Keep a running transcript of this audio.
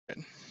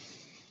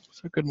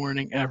So good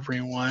morning,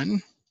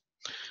 everyone.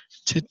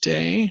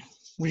 Today,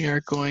 we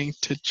are going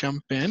to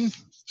jump in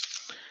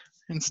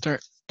and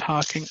start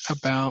talking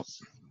about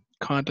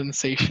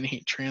condensation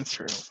heat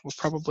transfer. We'll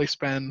probably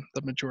spend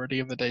the majority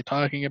of the day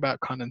talking about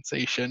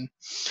condensation.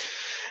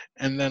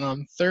 And then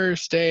on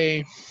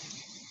Thursday,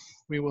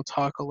 we will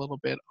talk a little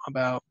bit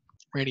about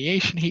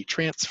radiation heat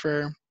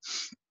transfer.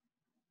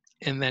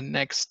 And then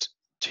next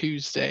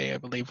Tuesday, I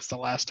believe, is the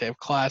last day of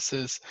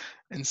classes.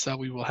 And so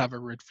we will have a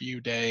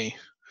review day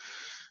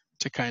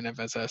to kind of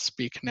as a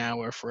speak now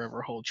or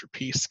forever hold your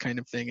peace kind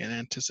of thing in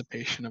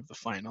anticipation of the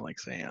final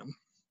exam.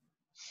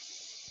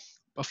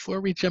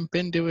 Before we jump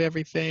into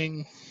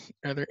everything,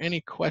 are there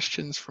any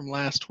questions from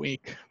last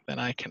week that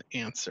I can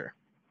answer?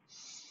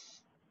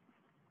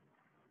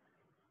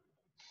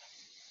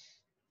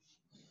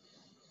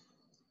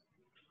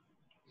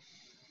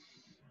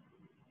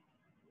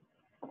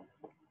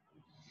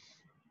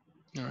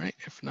 All right,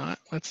 if not,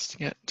 let's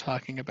get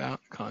talking about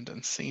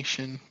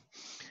condensation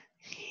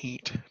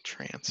heat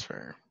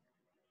transfer.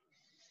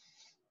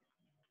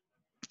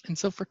 And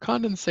so for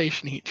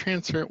condensation heat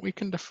transfer, we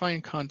can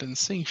define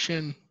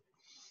condensation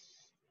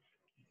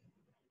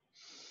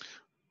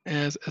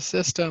as a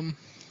system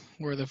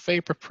where the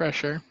vapor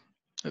pressure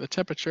or the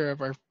temperature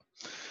of our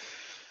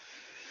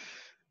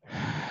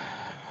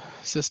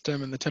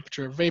system and the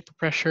temperature of vapor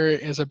pressure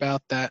is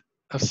about that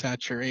of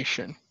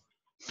saturation,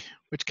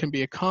 which can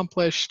be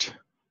accomplished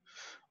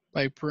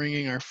by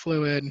bringing our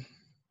fluid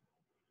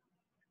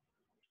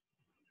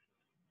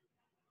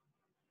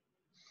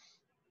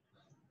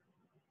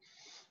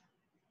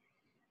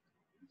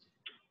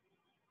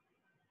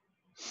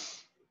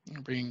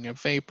bringing a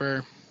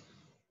vapor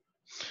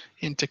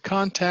into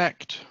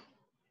contact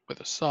with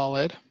a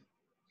solid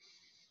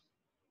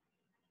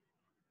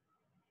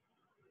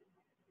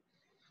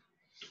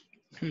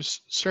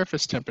whose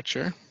surface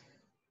temperature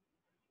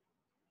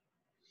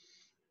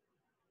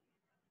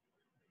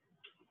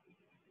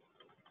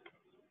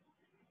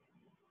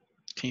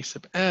T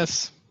sub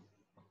S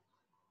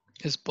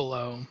is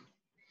below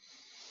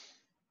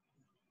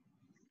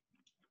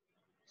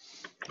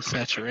the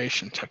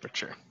saturation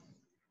temperature.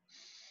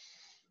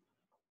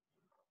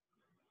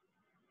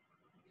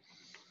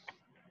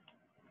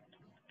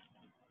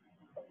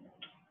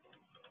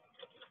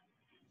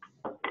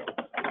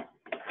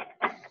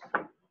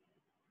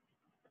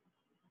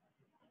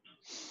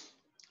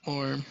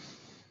 Or,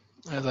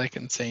 as I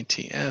can say,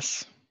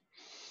 Ts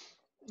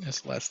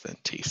is less than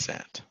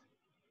Tsat.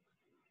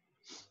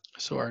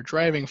 So our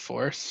driving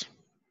force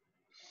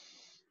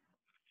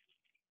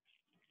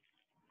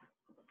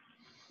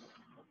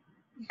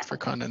for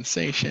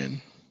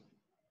condensation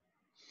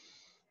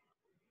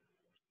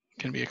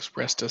can be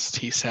expressed as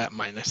Tsat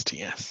minus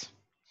Ts.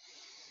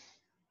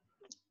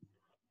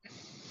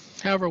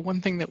 However, one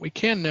thing that we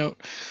can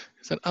note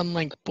is that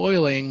unlike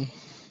boiling,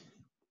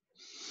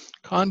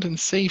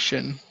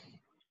 condensation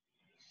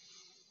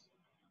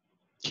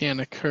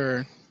can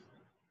occur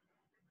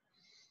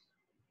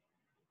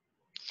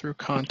through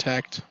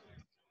contact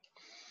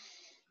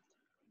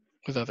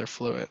with other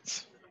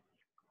fluids.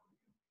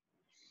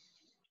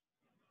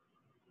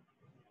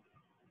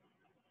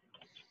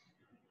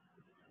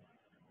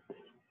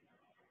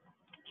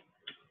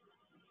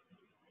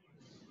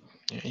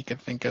 Yeah, you can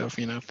think of,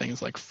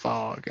 things like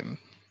fog and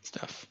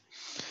stuff.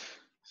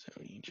 So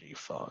e.g.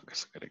 fog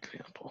is a good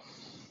example.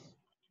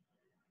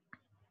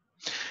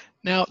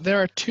 Now, there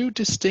are two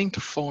distinct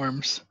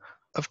forms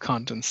of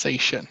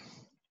condensation.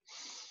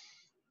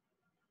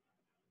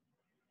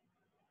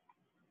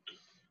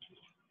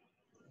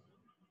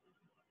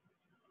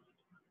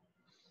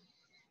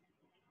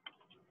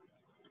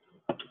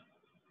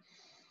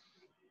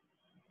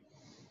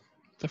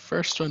 The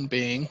first one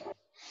being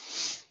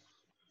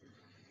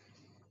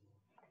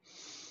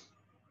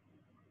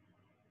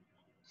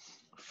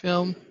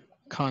film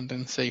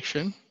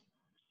condensation.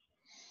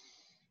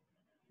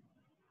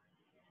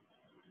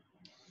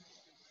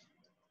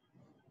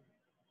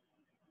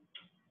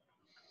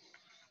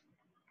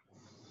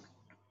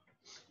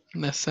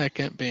 And the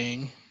second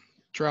being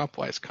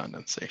dropwise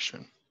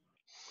condensation.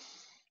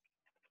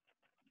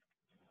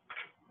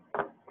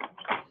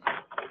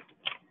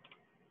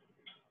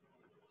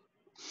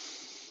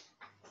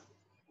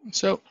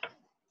 So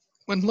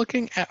when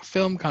looking at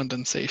film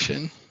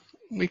condensation,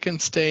 we can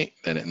state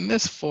that in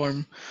this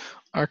form,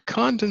 our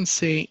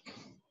condensate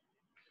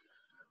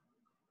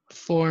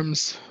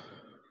forms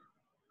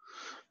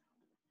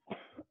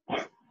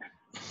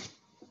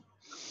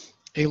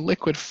a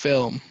liquid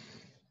film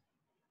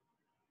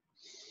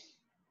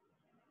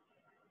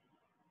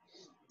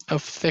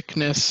of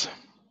thickness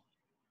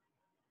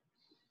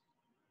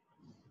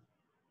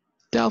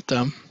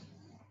delta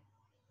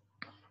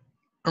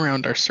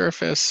around our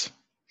surface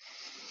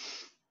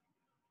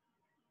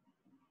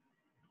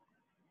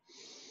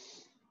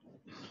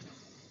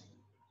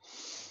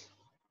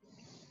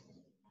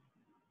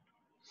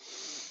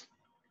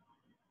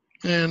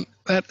and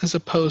that is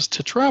opposed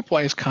to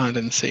dropwise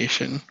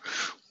condensation,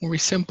 where we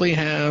simply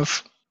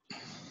have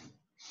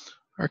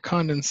our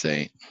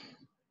condensate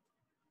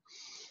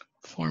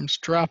forms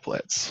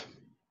droplets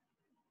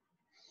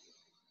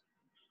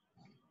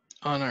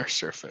on our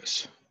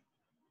surface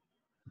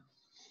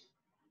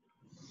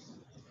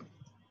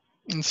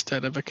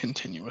instead of a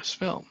continuous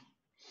film.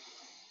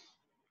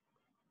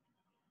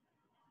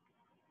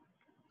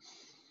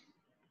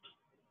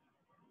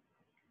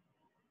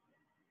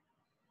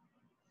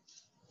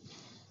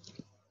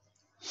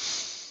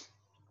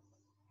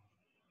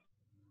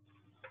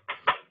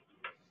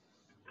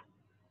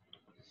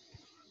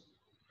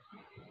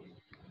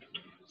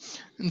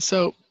 And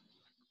so,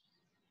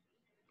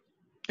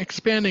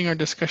 expanding our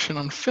discussion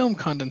on film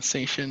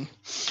condensation,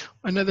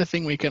 another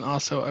thing we can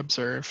also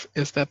observe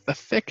is that the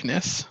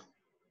thickness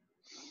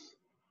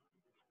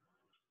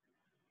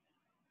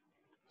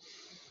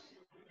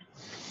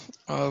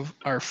of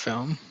our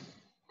film,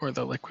 or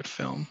the liquid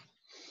film,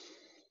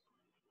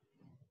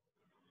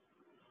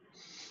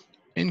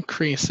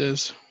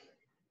 increases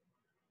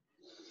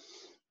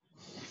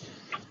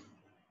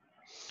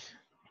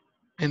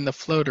in the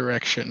flow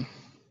direction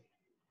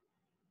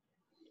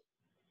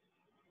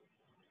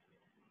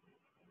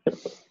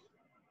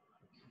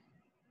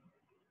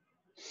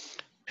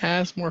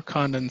as more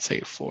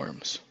condensate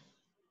forms.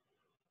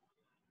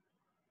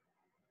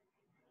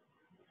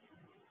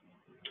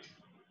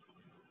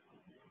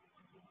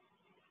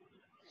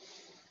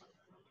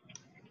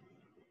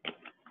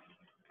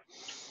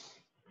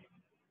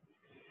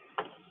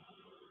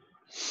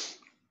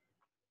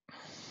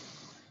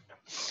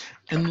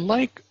 And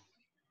like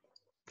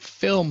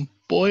film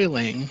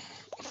boiling,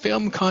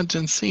 film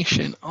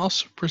condensation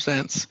also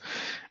presents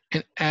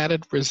an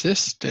added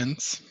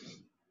resistance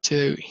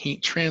to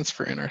heat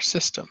transfer in our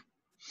system,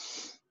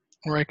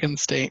 where I can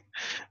state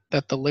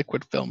that the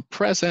liquid film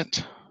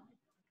present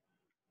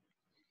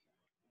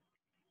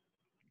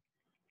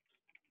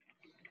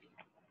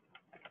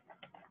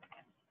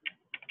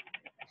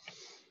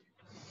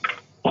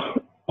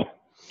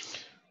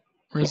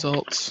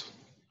results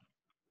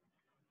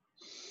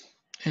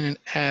in an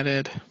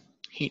added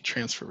heat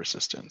transfer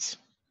resistance.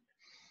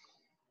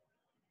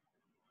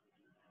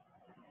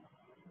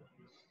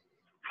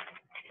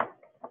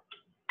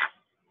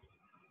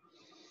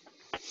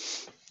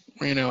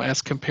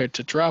 As compared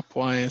to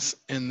dropwise,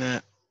 in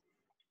that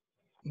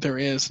there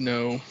is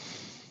no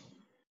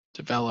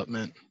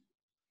development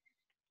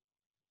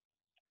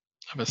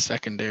of a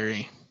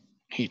secondary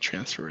heat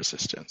transfer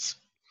resistance.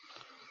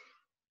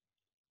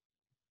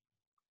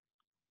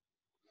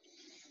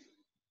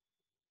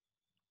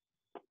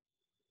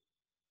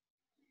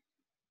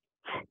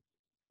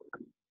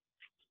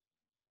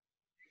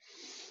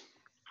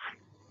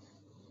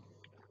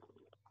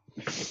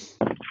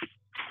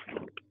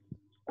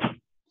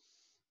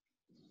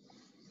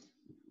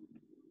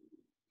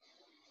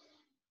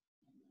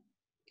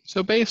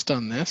 So based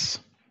on this,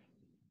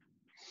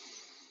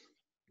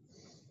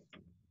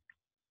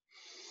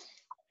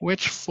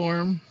 which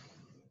form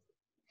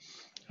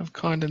of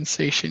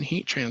condensation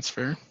heat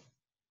transfer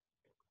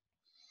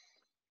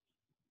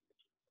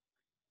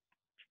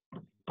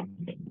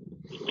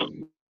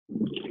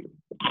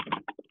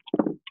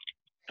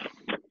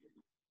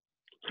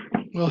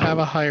will have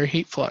a higher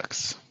heat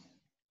flux?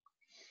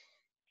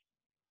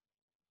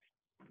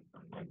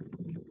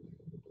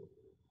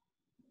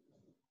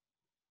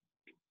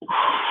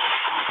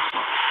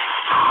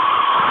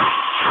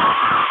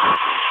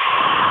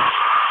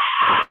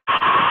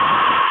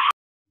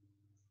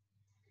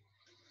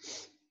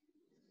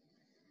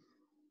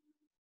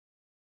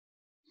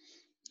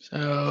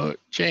 So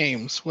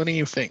James, what do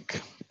you think?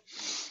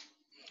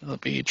 Will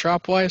it be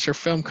dropwise or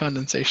film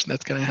condensation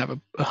that's going to have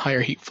a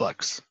higher heat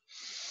flux?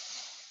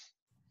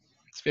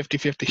 It's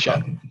 50-50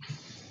 shot.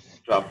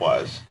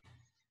 Dropwise.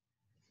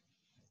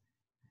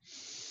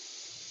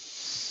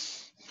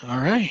 All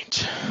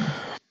right.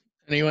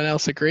 Anyone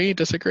else agree,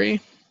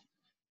 disagree?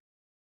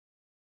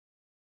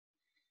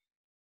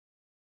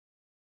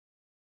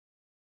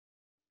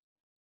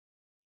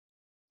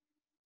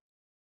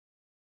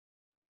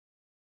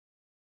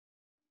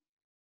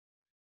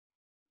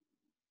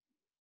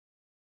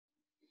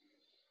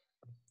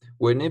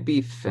 Wouldn't it be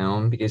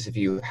film? Because if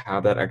you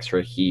have that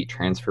extra heat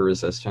transfer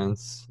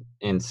resistance,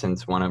 and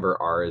since 1 over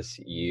R is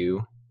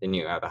U, then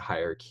you have a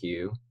higher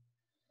Q.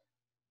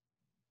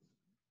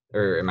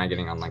 Or am I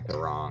getting on like the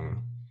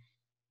wrong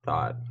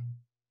thought?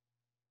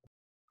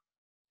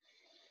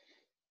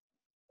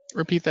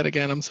 Repeat that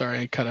again. I'm sorry,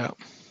 I cut out.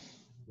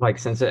 Like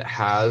since it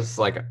has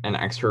like an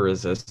extra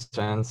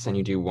resistance and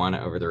you do 1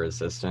 over the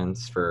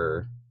resistance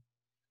for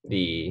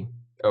the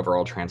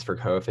overall transfer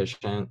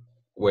coefficient,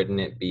 wouldn't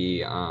it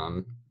be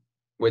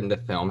wouldn't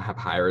the film have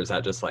higher? Or is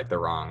that just like the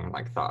wrong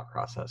like thought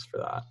process for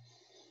that?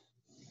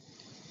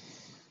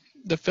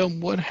 The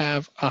film would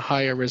have a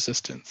higher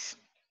resistance.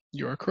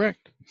 You are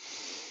correct.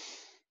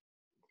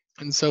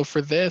 And so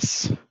for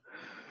this,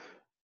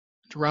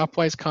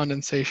 dropwise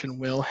condensation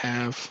will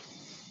have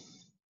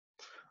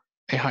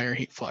a higher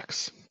heat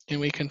flux. And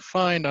we can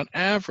find on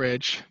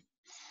average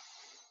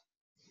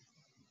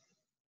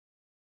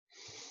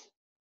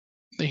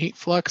the heat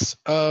flux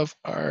of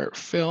our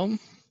film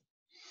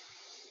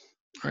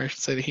or I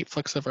should say the heat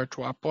flux of our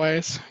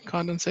dropwise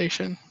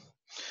condensation,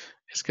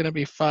 is going to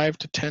be 5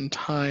 to 10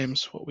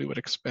 times what we would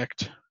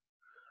expect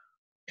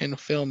in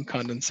film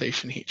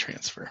condensation heat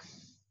transfer.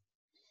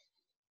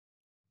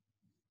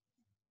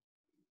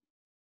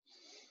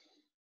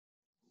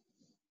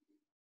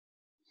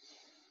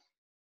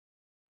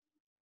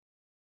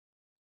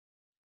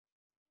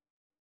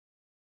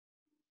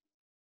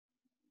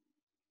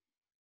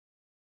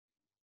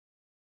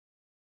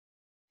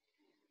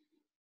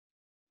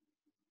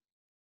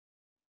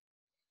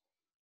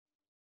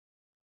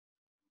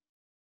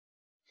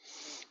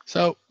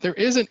 So there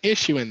is an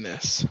issue in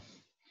this.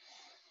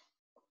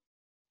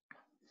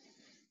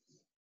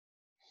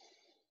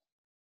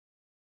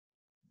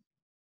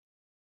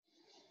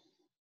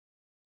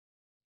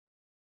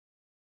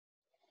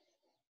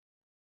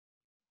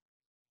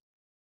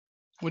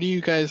 What do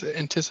you guys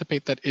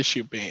anticipate that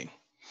issue being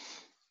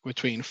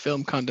between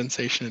film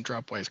condensation and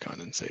dropwise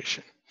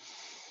condensation?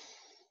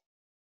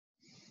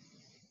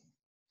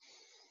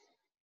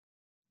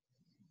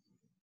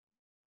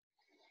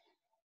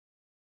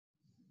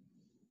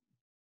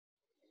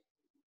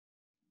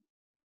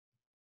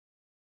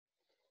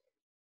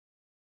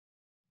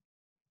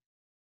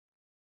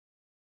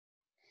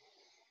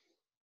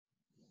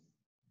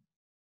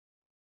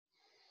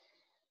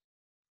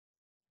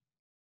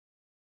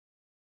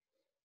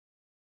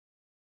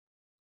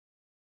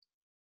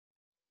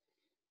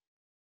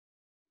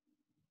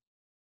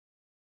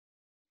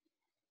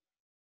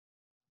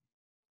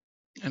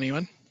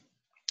 Anyone?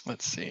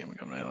 Let's see, I'm going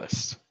to my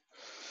list.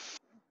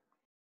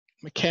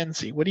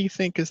 Mackenzie, what do you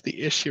think is the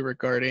issue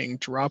regarding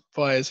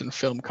dropwise and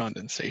film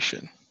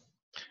condensation?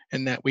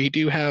 And that we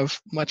do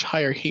have much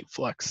higher heat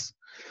flux.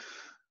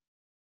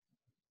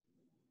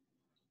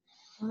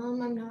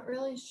 I'm not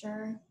really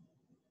sure.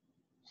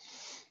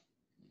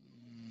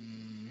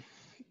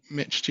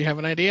 Mitch, do you have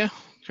an idea? Do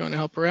you want to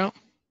help her out?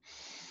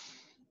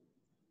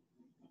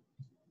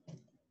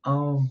 I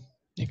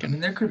mean,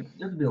 there could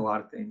be a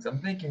lot of things. I'm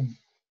thinking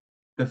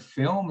the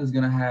film is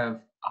going to have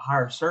a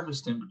higher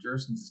surface temperature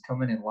since it's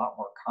coming in a lot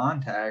more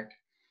contact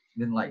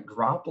than like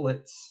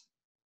droplets.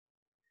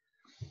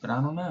 But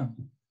I don't know.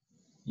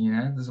 You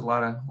know, there's a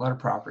lot of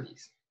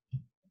properties.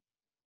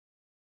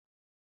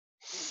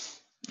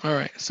 All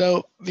right.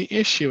 So the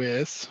issue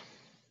is,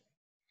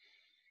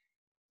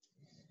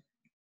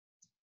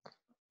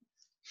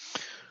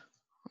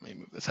 let me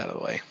move this out of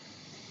the way.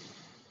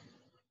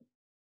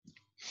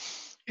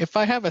 If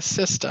I have a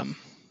system,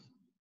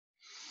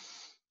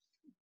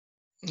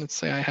 let's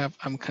say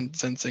I'm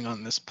condensing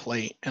on this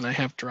plate and I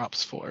have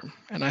drops form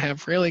and I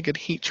have really good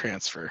heat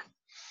transfer.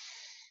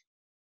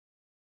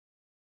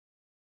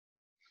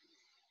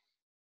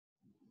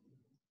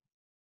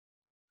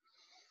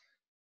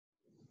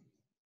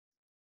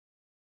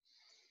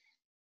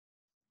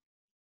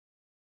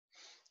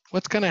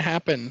 What's going to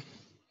happen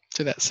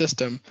to that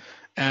system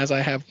as I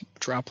have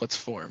droplets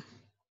form?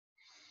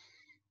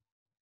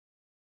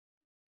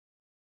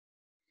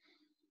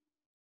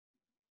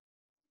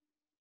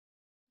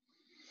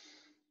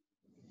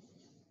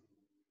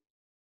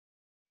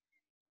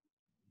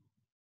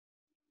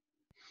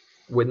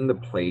 Wouldn't the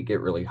plate get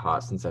really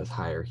hot since it has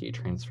higher heat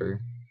transfer?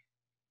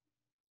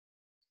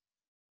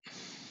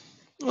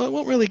 Well, it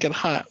won't really get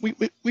hot.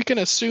 We can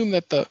assume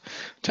that the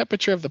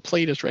temperature of the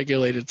plate is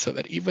regulated so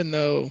that even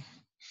though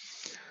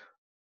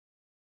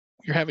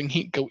you're having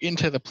heat go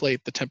into the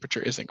plate, the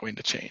temperature isn't going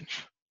to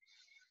change.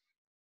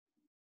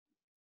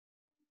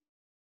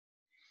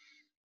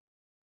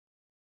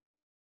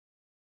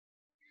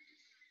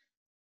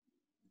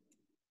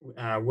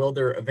 Will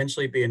there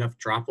eventually be enough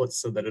droplets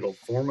so that it'll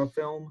form a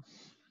film?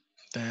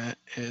 That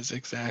is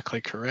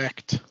exactly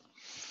correct.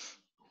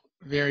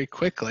 Very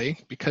quickly,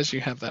 because you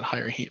have that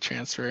higher heat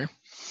transfer,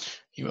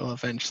 you will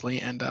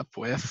eventually end up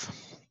with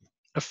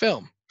a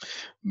film.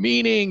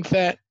 Meaning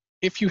that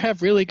if you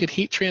have really good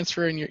heat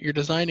transfer and you're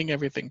designing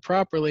everything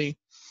properly,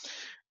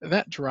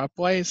 that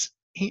dropwise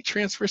heat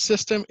transfer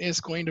system is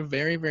going to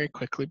very, very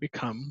quickly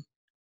become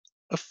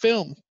a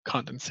film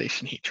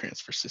condensation heat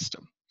transfer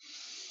system.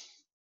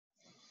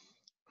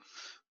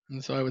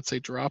 And so I would say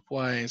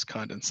dropwise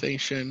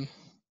condensation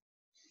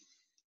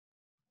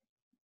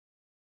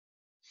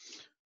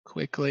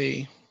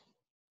quickly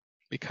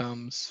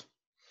becomes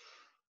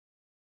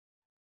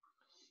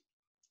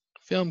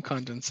film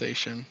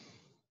condensation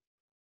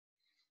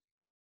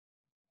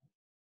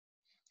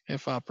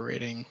if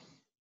operating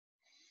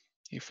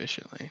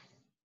efficiently.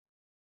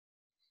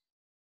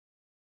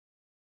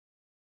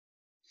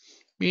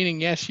 Meaning,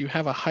 yes, you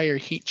have a higher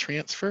heat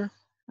transfer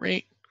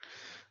rate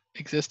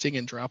existing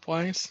in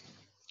dropwise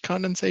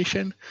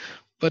condensation,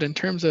 but in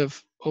terms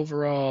of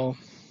overall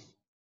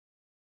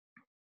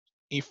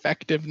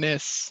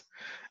effectiveness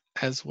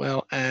as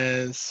well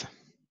as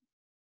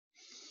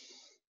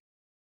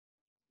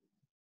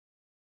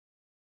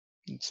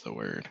what's the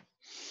word?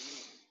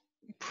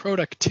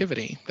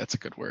 Productivity, that's a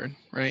good word,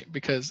 right?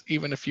 Because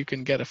even if you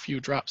can get a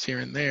few drops here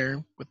and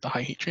there with the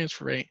high heat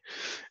transfer rate,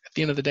 at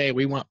the end of the day,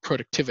 we want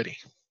productivity.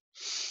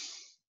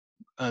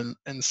 And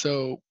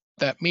so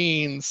that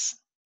means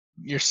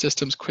your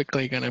system's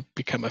quickly going to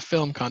become a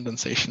film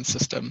condensation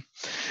system.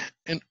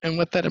 And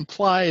what that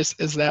implies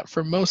is that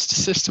for most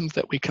systems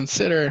that we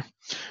consider,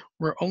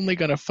 we're only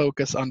going to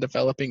focus on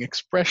developing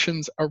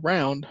expressions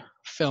around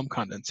film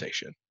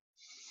condensation.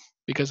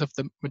 Because if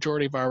the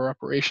majority of our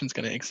operation is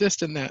going to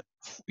exist in that,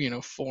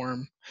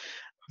 form,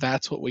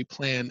 that's what we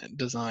plan and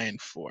design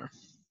for.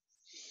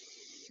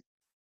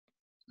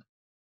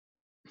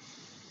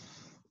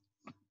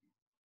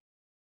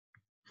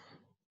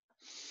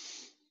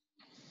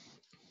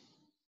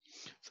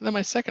 So then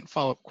my second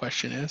follow-up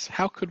question is,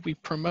 how could we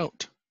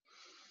promote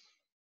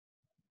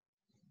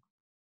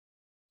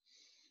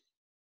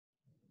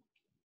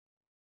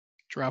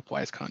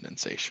dropwise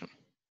condensation?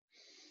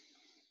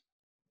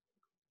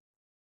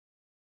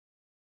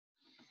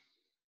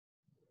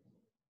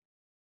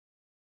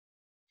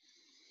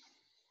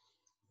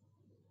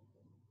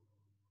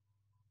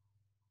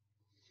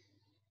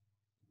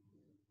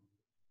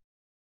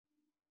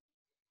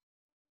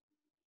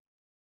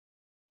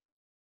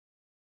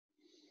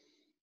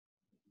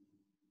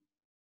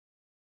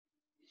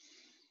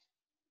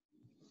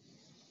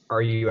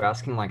 Are you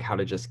asking like how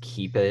to just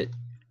keep it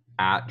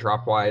at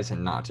dropwise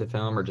and not to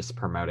film, or just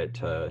promote it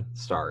to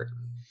start?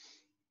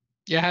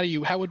 Yeah,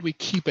 how would we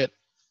keep it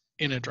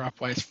in a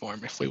dropwise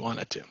form if we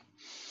wanted to?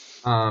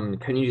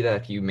 Can you do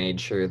that if you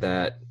made sure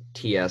that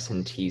TS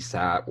and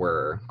TSAT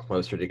were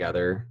closer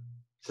together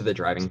so the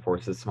driving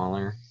force is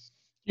smaller?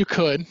 You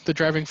could. The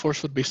driving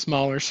force would be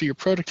smaller, so your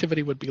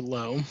productivity would be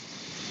low.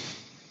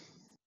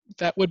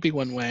 That would be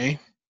one way.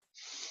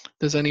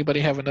 Does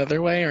anybody have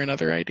another way or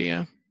another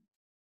idea?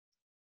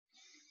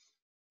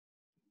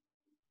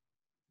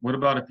 What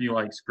about if you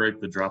like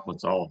scrape the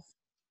droplets off?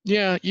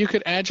 Yeah, you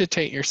could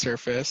agitate your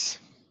surface.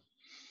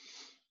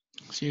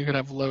 So you could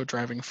have low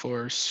driving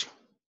force.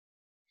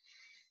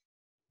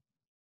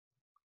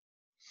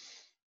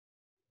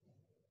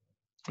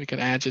 We could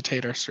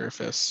agitate our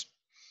surface.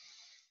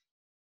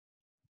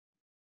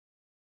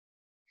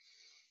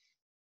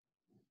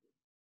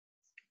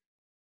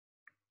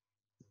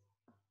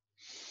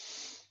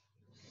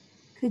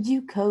 Could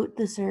you coat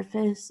the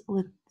surface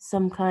with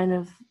some kind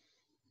of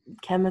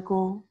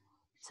chemical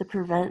to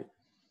prevent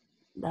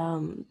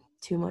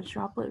too much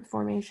droplet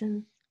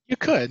formation? You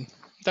could.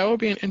 That would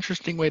be an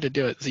interesting way to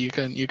do it. So you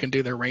can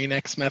do the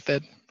Rain-X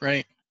method,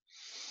 right?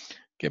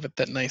 Give it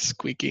that nice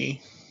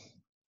squeaky,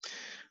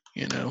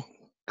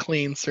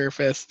 clean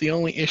surface. The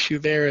only issue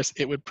there is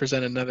it would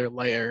present another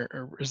layer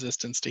of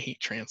resistance to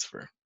heat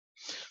transfer.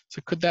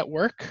 So could that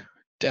work?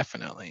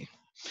 Definitely.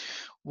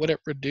 Would it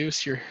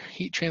reduce your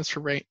heat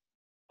transfer rate?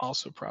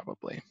 Also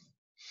probably.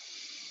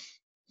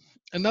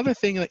 Another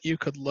thing that you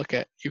could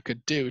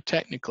do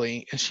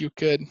technically, is you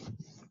could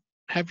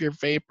have your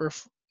vapor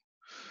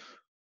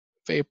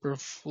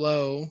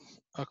flow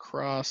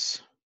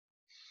across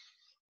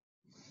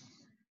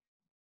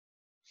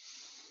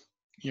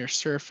your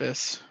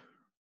surface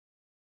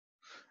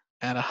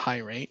at a high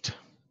rate.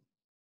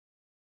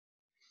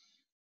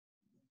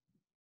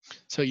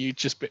 So you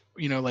just,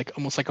 like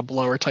almost like a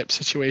blower type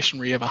situation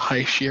where you have a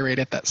high shear rate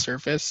at that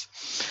surface.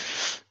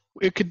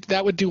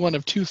 That would do one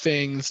of two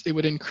things. It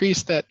would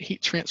increase that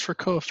heat transfer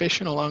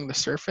coefficient along the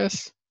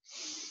surface.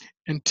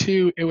 And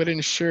two, it would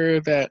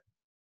ensure that,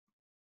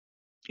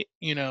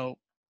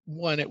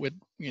 one, it would,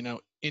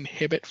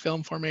 inhibit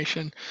film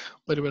formation,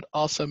 but it would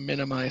also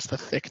minimize the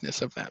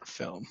thickness of that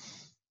film.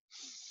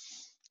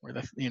 Where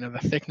the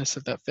thickness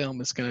of that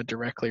film is going to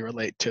directly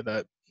relate to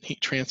the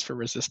heat transfer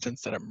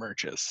resistance that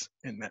emerges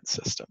in that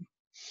system.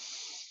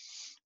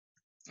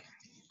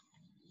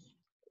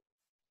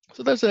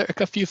 So those are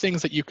a few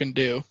things that you can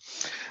do.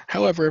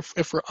 However,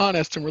 if we're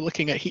honest and we're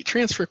looking at heat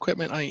transfer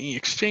equipment, i.e.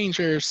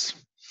 exchangers,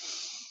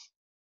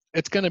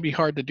 it's going to be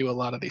hard to do a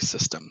lot of these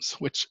systems,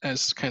 which,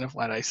 as kind of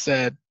what I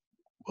said,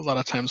 a lot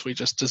of times we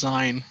just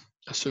design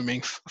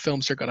assuming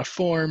films are going to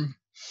form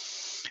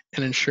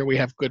and ensure we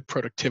have good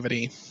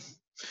productivity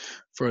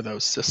for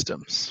those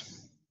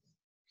systems.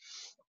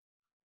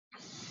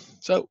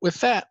 So with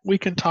that, we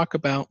can talk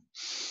about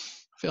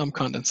film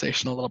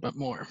condensation a little bit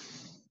more,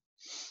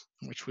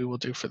 which we will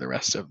do for the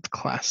rest of the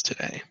class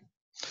today.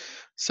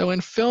 So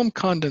in film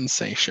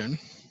condensation,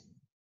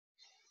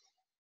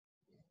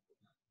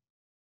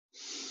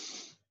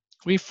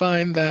 we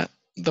find that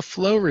the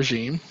flow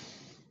regime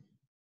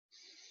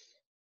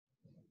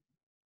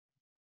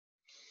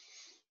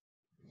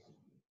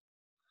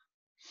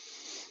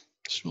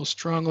will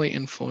strongly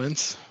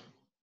influences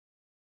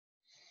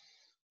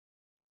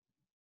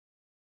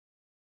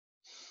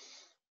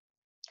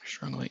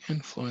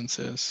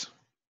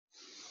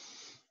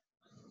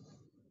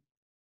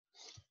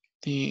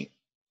the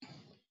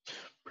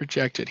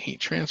projected heat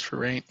transfer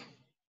rate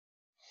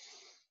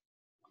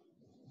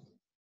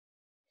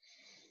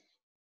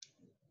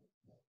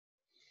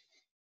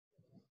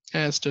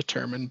as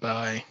determined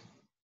by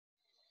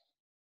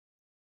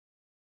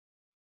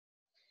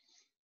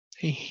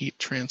a heat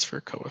transfer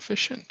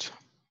coefficient.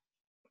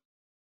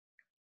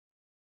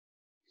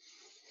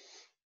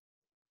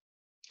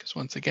 Because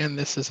once again,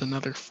 this is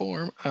another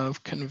form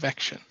of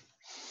convection.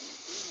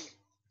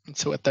 And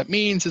so what that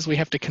means is we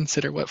have to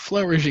consider what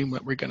flow regime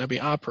that we're going to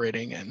be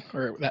operating in,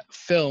 or that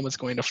film is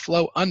going to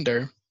flow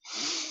under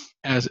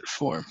as it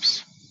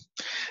forms.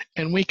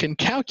 And we can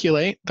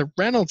calculate the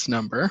Reynolds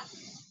number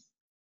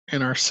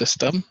in our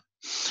system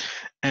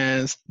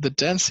as the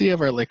density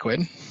of our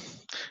liquid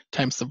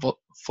times the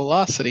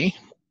velocity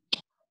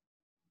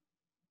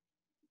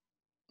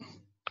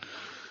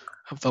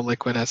of the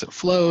liquid as it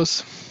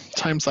flows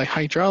times the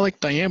hydraulic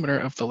diameter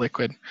of the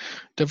liquid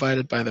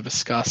divided by the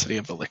viscosity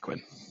of the liquid.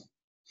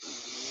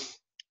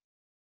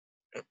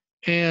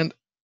 And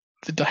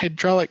the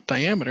hydraulic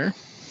diameter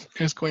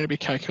is going to be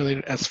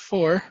calculated as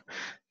 4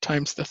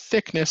 times the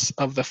thickness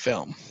of the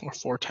film, or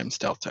 4 times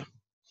delta.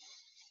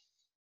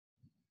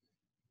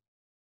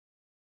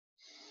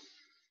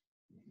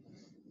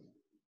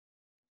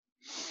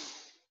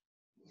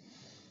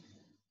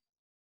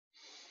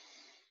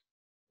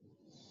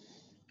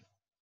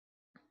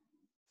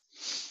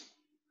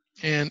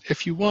 And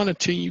if you wanted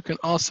to, you can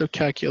also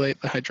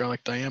calculate the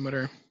hydraulic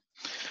diameter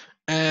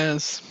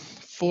as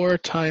 4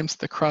 times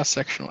the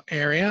cross-sectional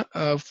area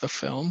of the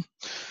film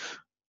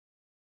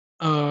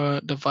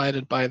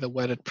divided by the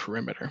wetted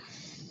perimeter.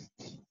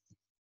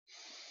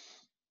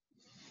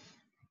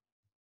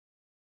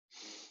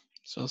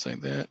 So saying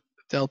that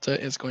delta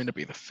is going to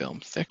be the film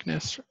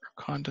thickness or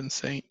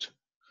condensate.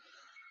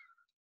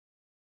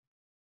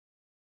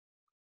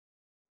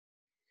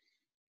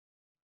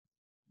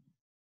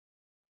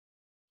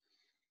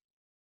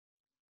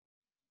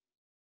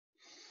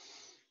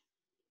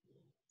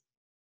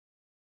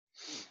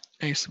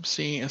 A sub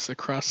C is the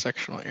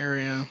cross-sectional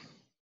area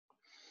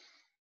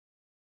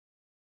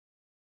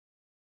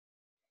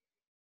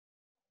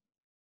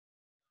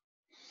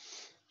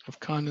of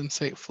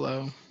condensate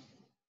flow.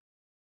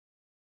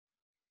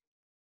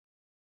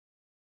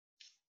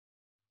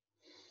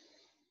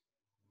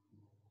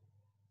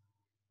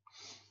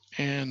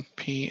 And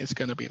P is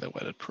going to be the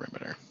wetted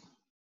perimeter.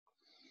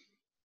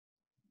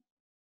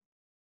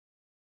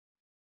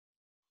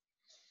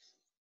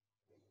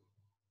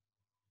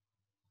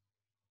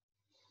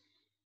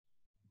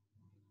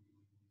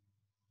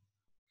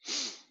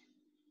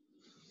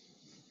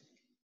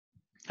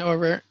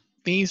 However,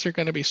 these are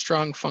going to be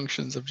strong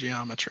functions of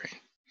geometry.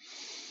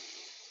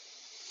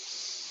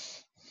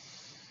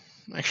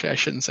 Actually, I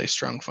shouldn't say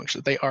strong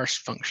functions. They are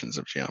functions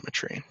of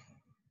geometry.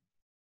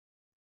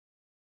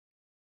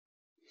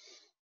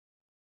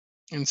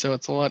 And so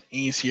it's a lot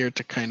easier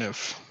to kind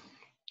of,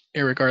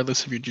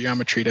 irregardless of your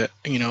geometry, to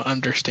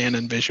understand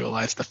and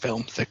visualize the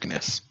film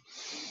thickness.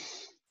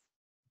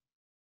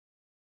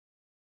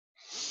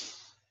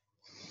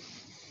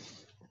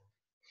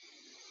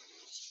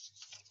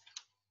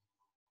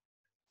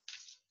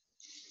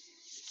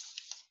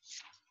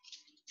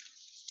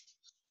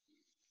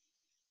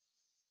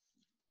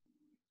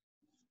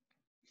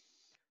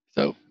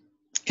 So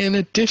in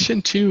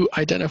addition to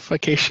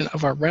identification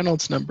of our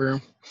Reynolds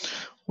number,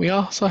 we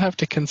also have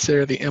to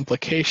consider the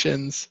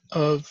implications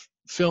of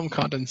film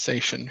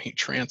condensation heat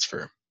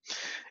transfer.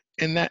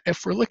 In that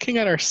if we're looking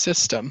at our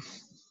system,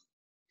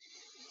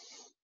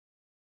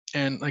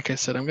 and like I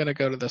said, I'm going to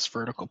go to this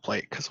vertical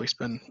plate because we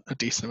spend a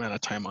decent amount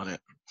of time on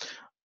it.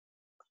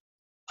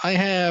 I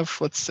have,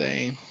 let's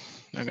say,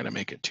 I'm going to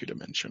make it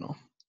 2-dimensional.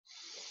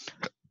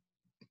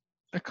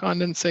 A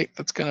condensate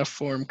that's going to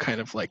form kind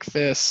of like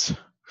this,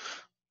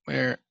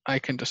 where I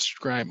can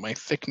describe my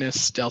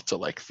thickness delta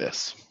like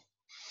this.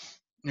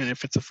 And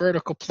if it's a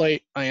vertical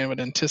plate, I would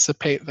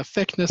anticipate the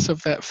thickness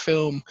of that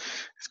film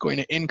is going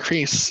to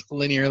increase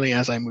linearly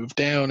as I move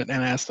down and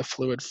as the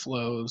fluid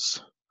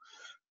flows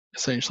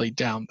essentially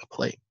down the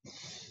plate.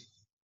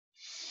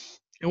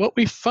 And what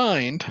we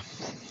find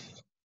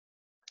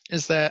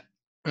is that,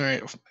 all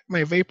right,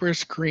 my vapor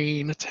is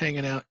green, it's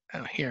hanging out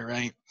here,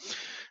 right?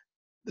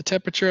 The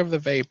temperature of the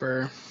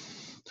vapor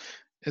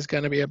is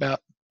going to be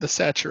about the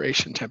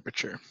saturation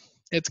temperature.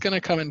 It's going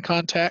to come in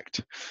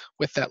contact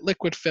with that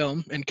liquid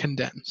film and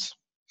condense.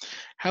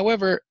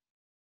 However,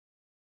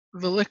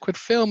 the liquid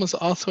film is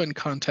also in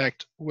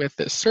contact with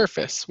the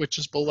surface, which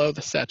is below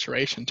the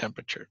saturation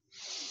temperature.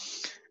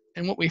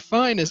 And what we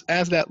find is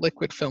as that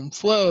liquid film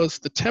flows,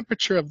 the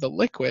temperature of the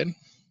liquid,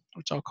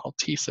 which I'll call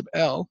T sub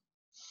L,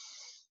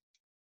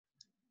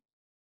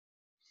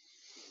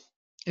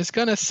 is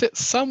going to sit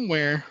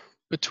somewhere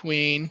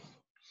between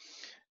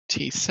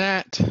T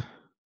sat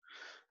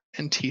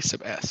and T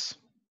sub S.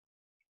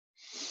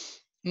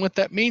 And what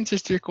that means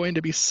is there's going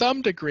to be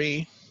some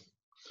degree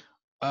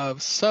of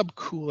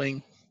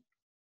subcooling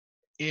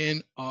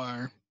in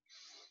our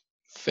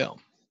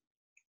film.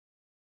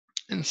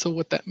 And so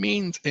what that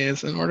means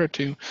is in order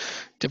to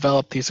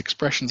develop these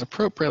expressions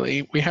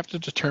appropriately, we have to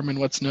determine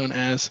what's known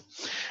as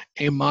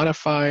a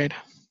modified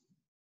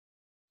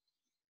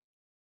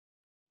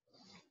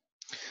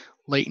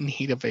latent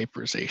heat of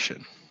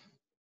vaporization.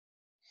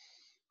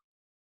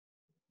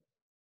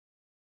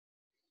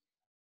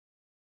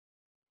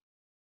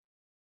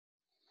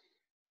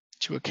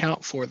 To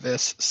account for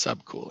this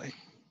subcooling.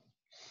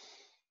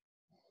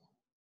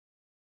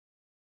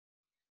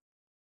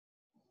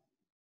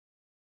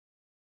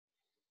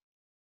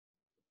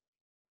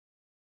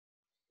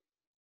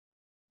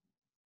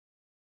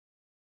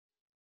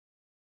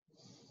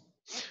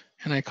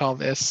 And I call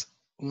this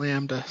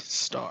lambda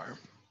star.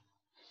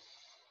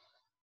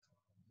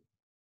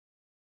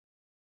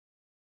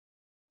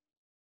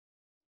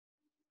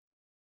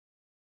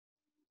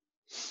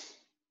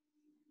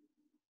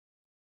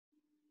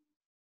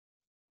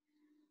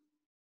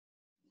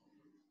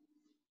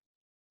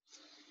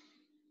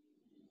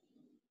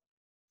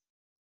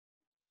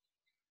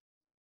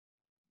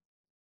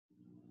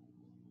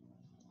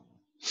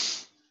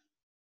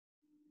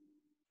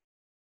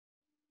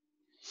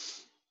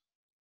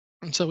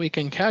 And so we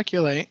can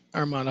calculate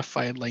our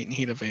modified latent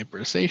heat of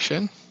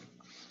vaporization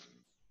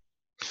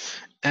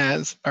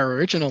as our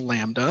original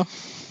lambda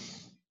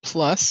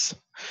plus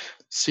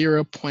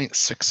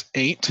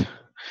 0.68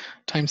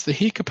 times the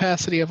heat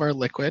capacity of our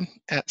liquid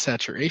at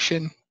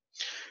saturation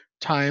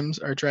times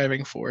our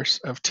driving force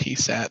of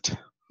Tsat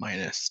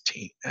minus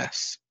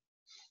Ts.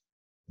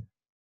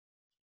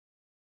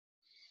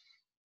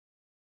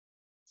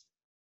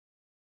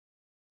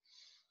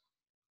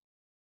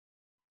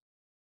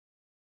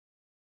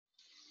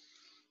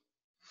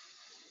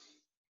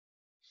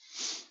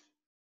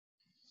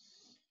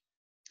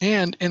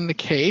 And in the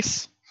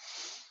case,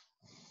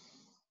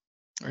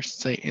 or I should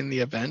say in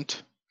the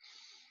event,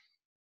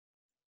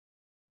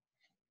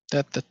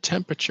 that the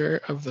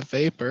temperature of the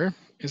vapor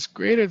is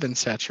greater than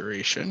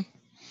saturation,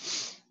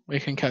 we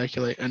can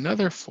calculate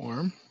another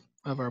form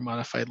of our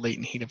modified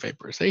latent heat of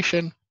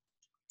vaporization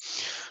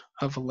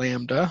of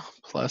lambda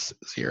plus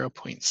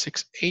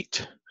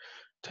 0.68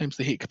 times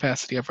the heat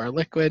capacity of our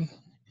liquid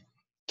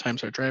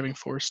times our driving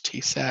force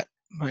Tsat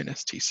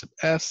minus T sub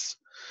S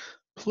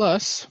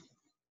plus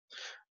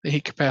the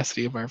heat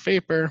capacity of our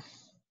vapor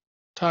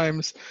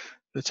times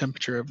the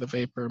temperature of the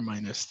vapor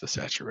minus the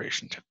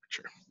saturation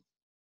temperature.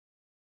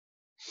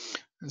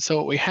 And so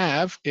what we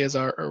have is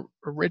our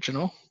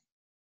original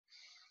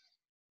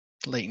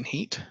latent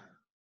heat,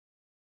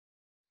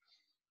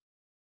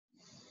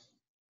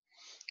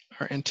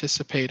 our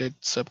anticipated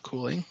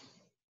subcooling,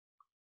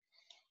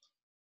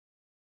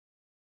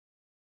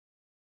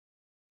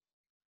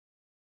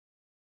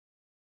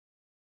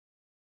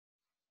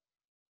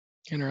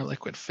 in our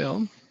liquid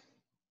film.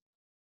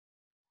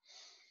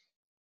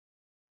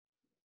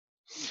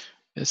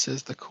 This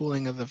is the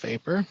cooling of the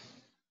vapor,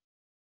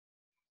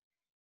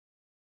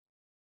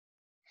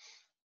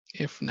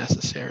 if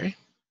necessary.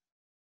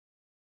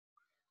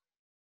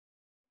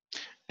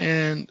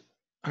 And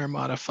our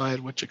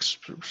modified, which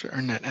expresses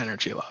our net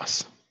energy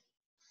loss.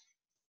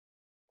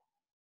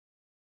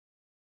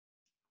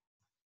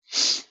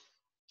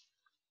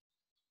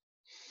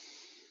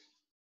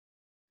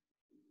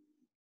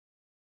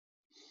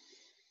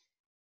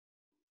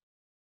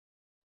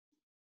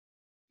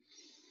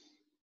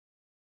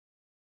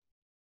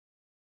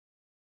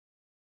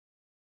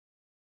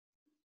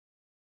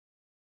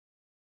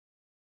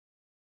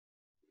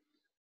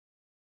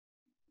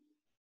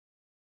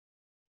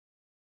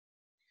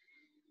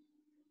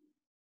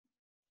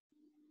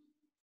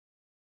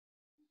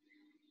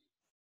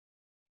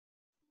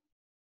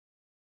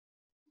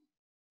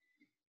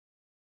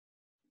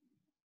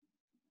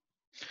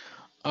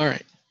 All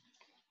right.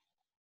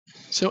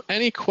 So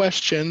any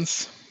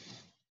questions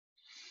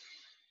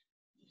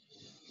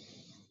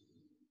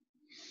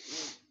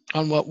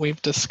on what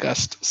we've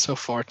discussed so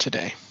far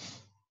today?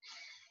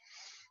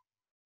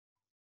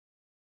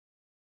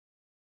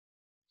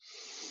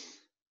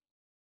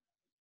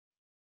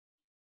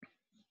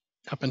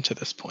 Up until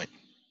this point.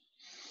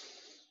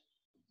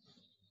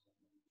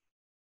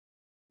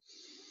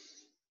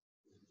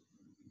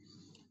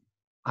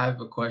 I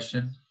have a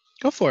question.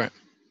 Go for it.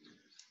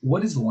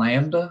 What is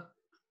lambda?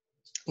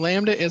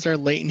 Lambda is our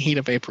latent heat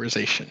of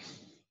vaporization.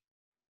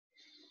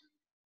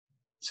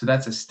 So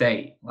that's a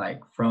state,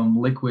 like from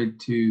liquid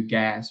to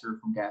gas or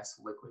from gas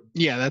to liquid.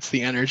 Yeah, that's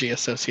the energy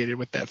associated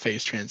with that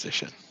phase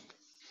transition.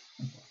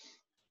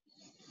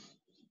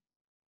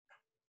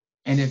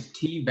 And if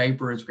T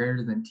vapor is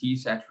greater than T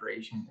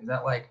saturation, is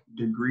that like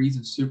degrees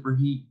of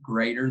superheat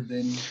greater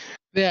than?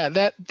 Yeah,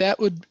 that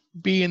would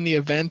be in the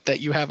event that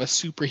you have a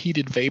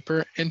superheated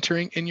vapor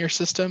entering in your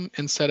system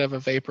instead of a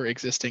vapor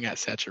existing at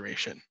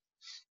saturation.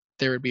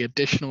 There would be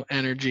additional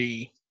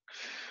energy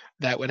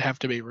that would have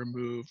to be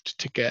removed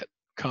to get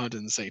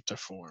condensate to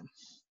form,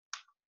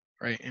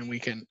 right? And we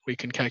can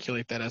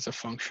calculate that as a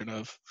function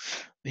of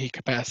the heat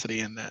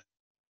capacity and that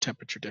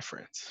temperature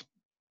difference.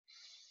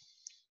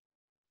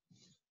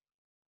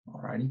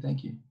 All righty,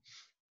 thank you.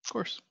 Of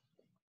course.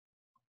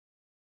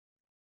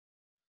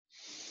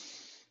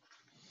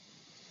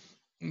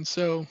 And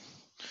so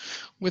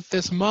with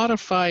this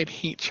modified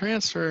heat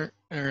transfer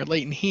or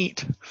latent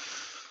heat,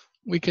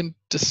 we can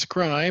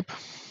describe,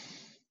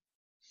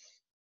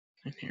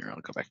 and here I'll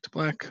go back to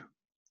black.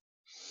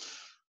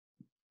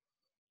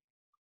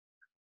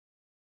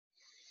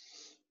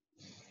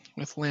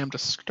 With lambda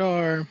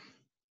star,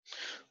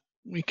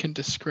 we can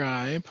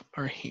describe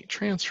our heat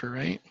transfer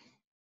rate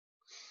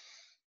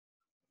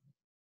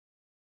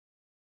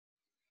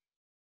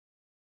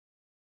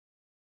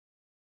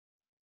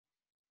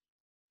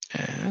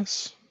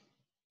as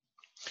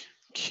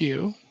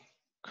Q,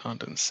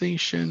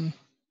 condensation,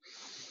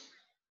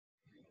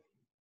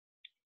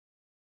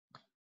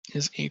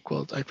 is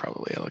equal, I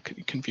probably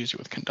confuse you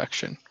with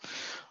conduction.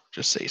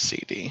 Just say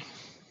CD.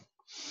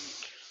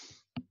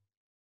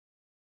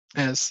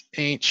 As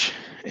H,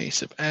 A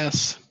sub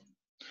S,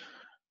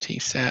 T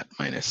sat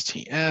minus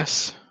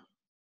TS,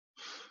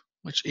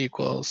 which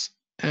equals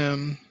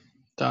M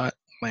dot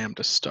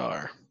lambda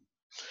star,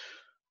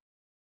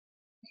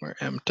 where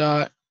M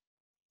dot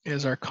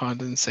is our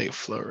condensate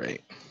flow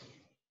rate.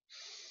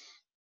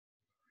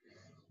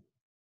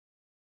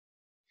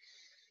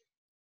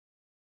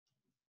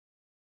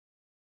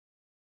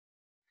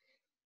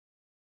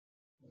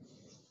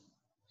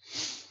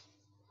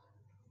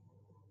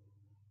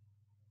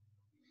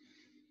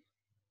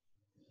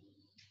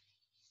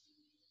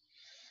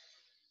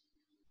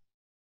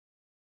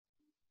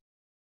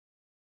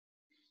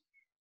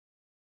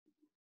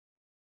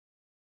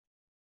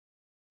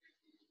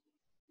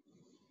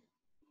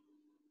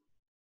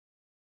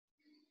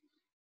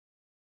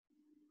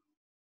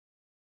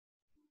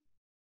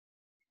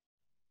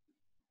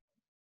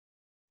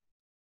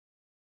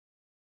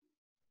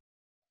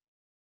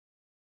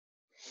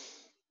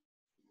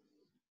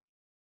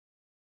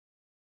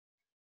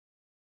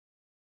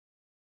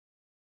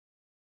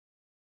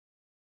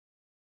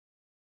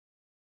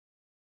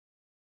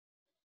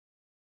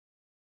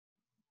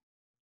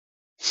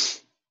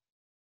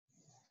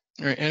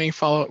 All right, any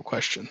follow-up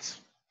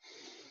questions?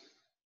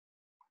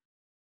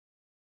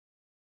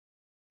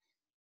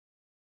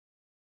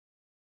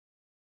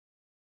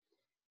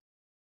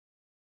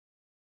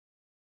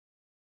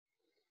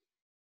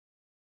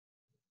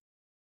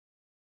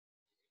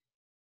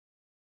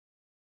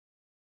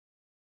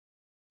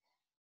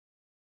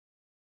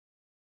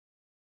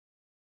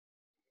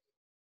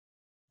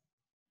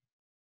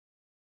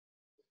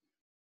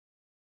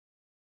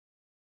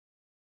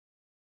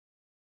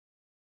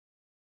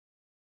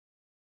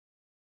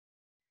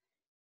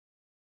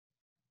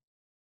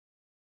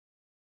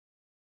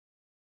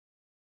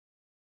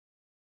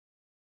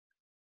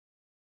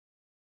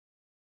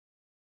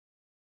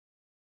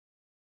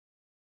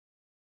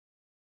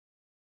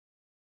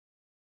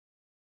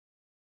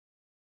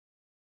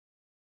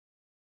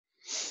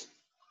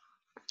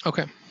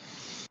 Okay,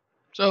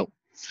 so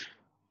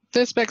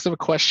this begs up a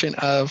question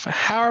of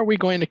how are we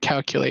going to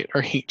calculate our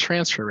heat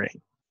transfer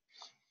rate?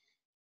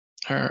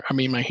 Or, I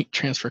mean, my heat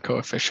transfer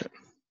coefficient.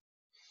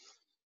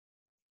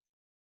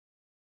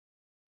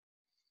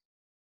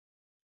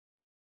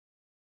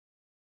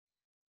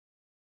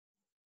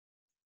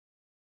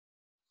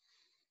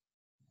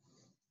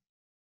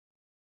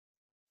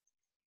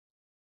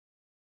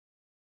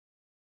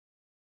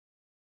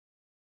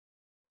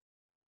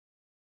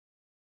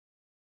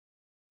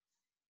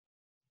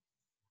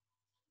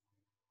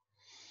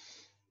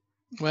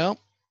 Well,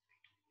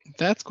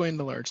 that's going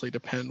to largely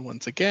depend,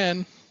 once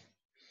again,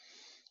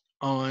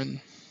 on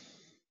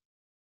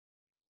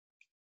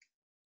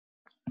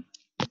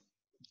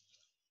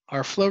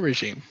our flow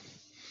regime.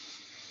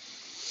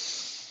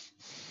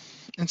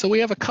 And so we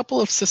have a couple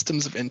of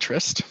systems of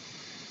interest.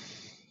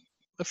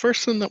 The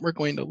first one that we're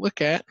going to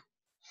look at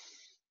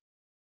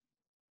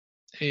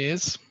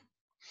is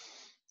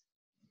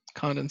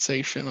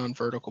condensation on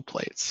vertical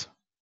plates.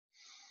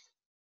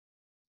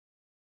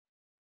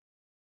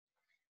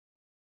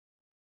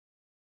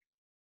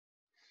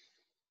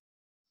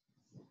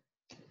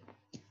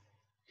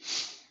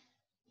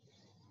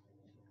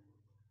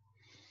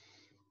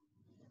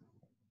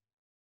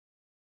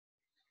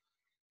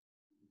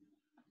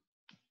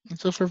 And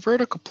so for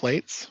vertical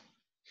plates,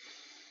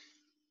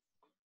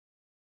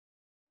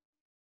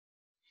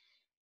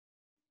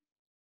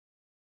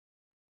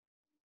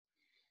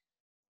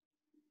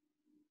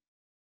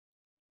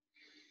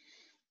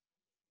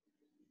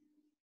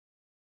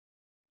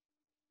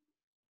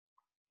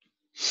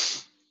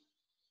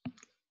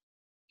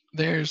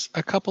 there's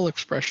a couple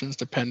expressions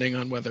depending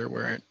on whether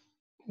we're at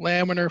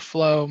laminar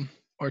flow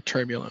or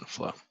turbulent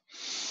flow.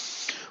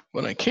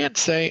 What I can't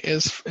say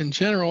is, in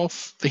general,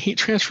 the heat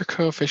transfer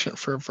coefficient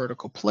for a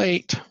vertical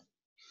plate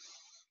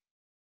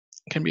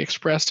can be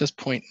expressed as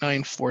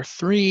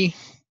 0.943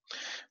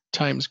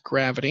 times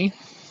gravity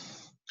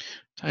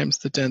times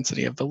the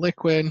density of the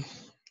liquid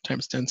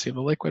times density of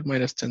the liquid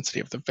minus density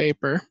of the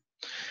vapor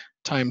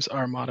times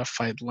our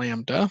modified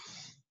lambda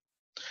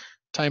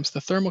times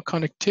the thermal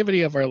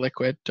conductivity of our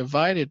liquid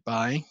divided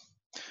by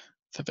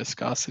the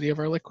viscosity of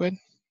our liquid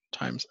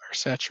times our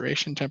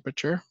saturation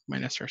temperature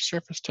minus our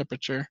surface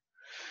temperature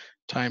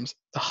times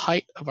the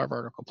height of our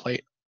vertical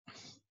plate,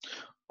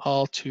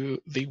 all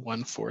to the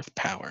 1/4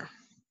 power.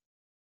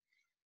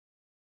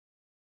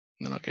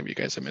 And then I'll give you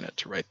guys a minute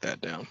to write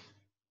that down.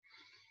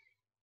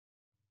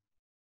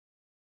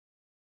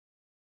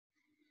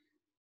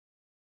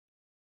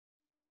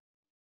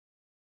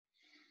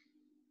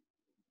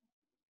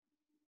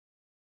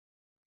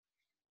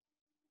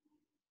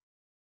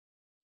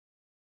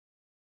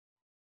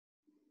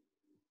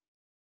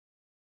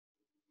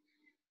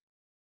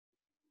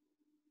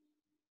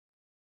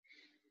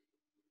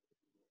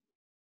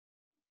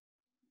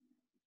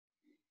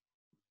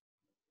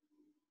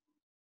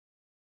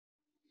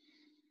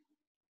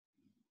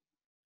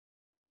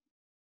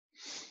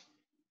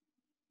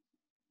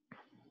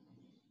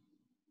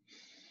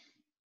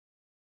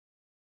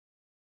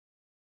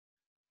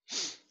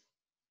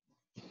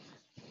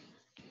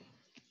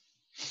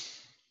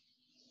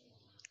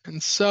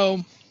 And so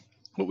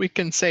what we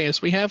can say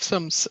is we have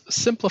some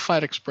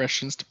simplified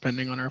expressions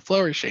depending on our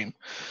flow regime.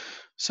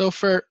 So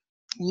for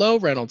low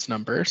Reynolds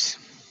numbers,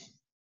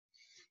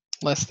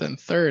 less than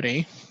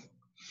 30,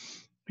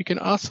 we can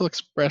also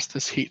express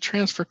this heat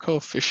transfer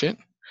coefficient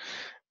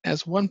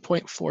as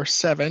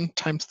 1.47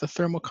 times the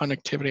thermal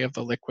conductivity of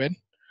the liquid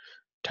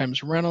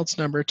times Reynolds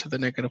number to the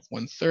negative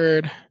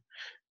 1/3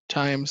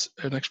 times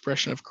an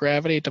expression of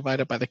gravity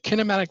divided by the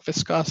kinematic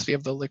viscosity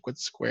of the liquid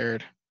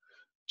squared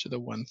to the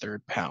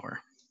 1/3 power.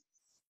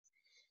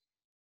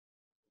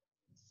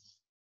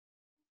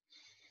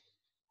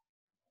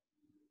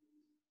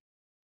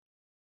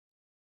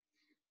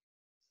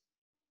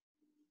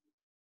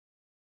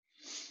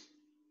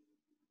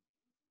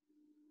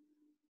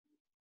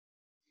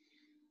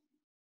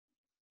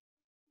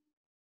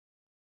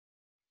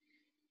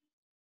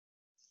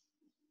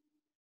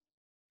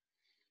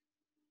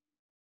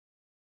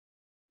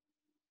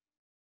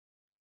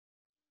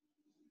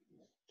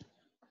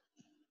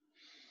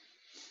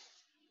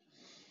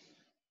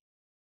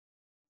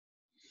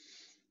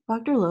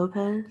 Dr.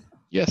 Lopez,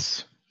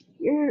 Yes,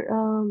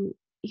 your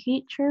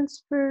heat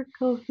transfer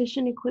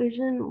coefficient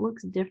equation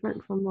looks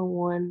different from the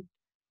one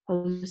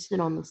posted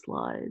on the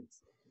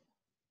slides.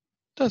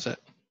 does it?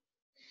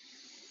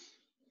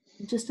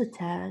 Just a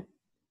tad.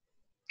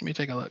 Let me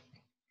take a look.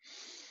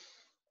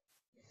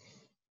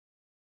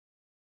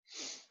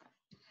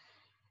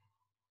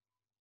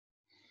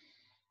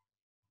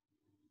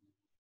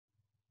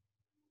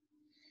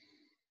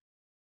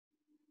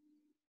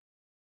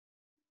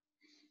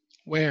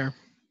 Where?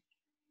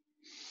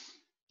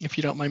 If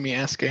you don't mind me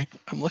asking,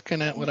 I'm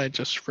looking at what I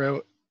just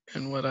wrote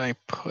and what I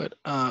put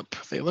up.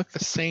 They look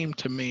the same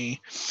to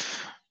me.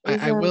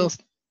 I will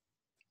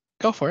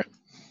go for it.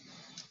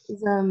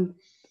 Is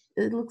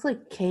it looks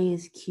like K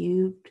is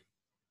cubed.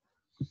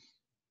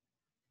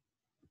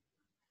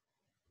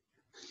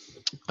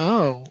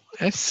 Oh,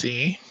 I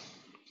see.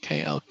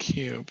 KL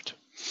cubed.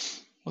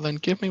 Well, then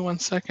give me 1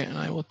 second and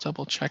I will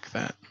double check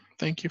that.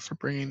 Thank you for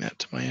bringing that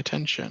to my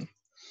attention.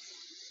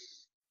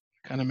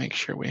 Gotta make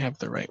sure we have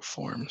the right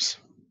forms.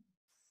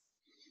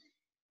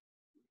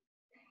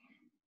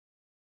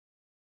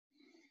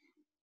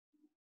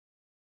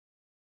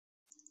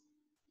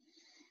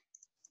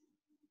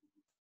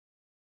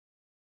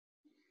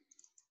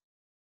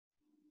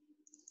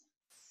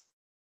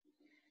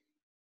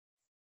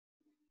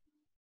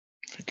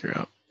 Figure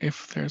out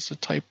if there's a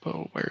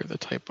typo, where the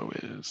typo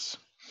is.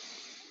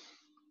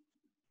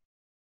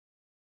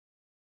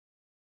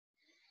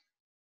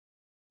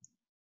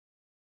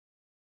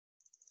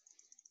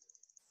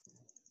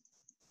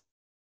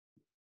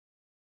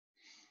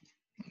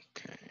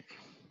 Okay.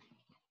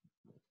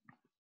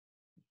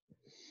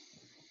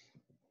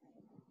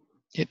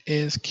 It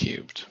is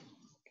cubed.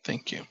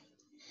 Thank you.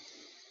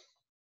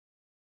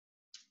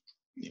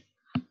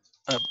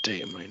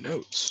 Update my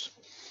notes.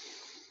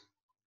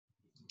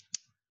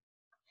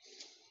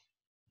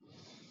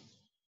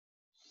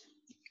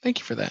 Thank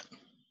you for that.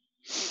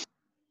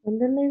 And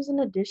then there's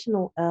an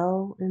additional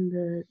L in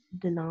the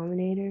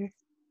denominator.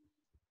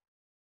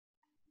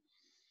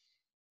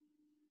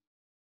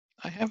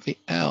 I have the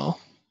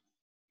L.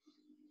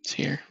 It's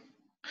here.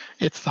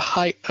 It's the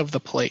height of the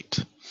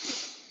plate.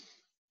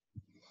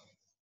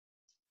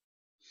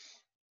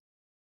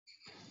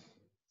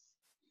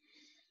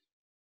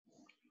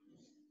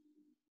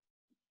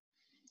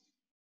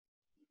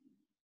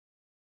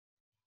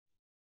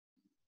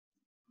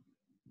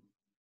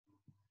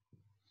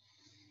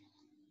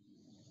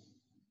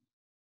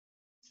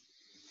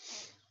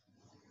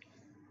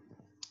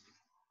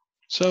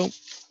 So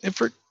if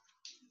we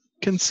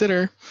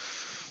consider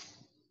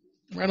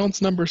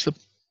Reynolds numbers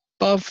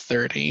above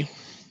 30,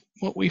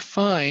 what we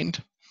find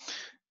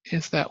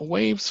is that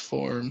waves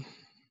form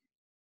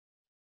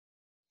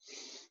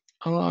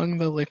along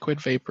the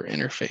liquid vapor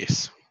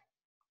interface.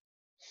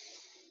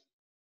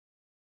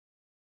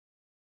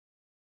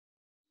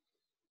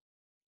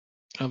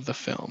 Of the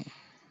film.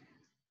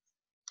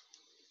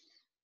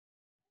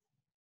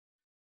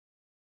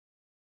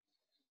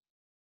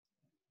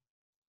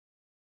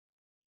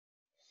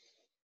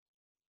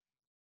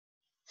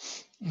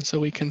 And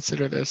so we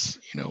consider this,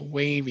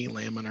 wavy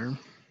laminar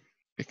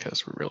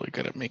because we're really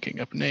good at making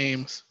up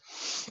names.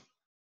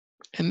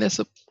 And this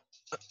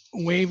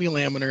wavy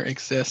laminar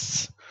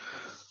exists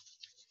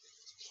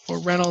for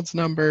Reynolds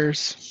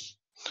numbers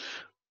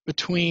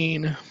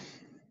between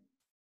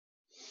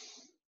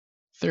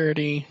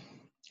 30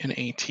 and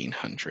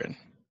 1800.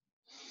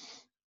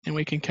 And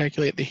we can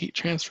calculate the heat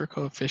transfer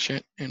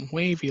coefficient in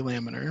wavy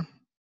laminar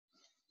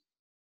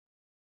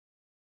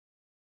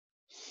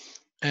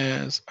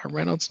as our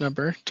Reynolds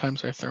number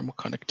times our thermal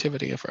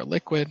conductivity of our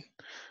liquid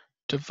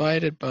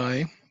divided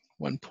by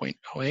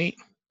 1.08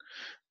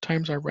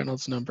 times our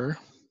Reynolds number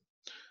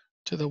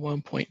to the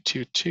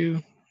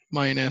 1.22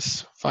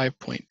 minus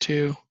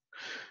 5.2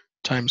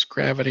 times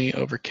gravity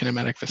over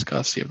kinematic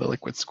viscosity of the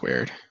liquid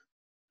squared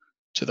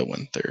to the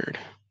 1/3.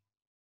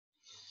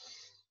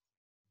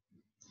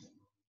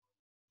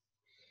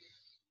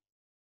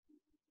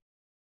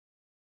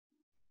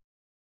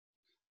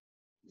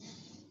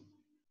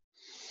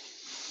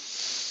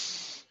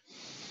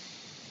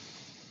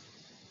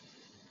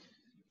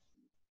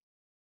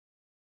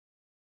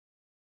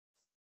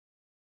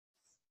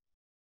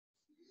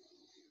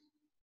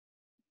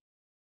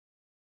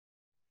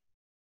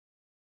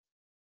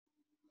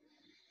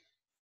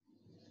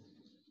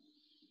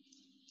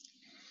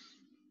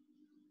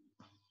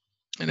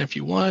 And if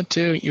you want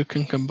to, you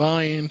can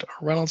combine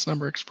a Reynolds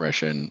number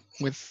expression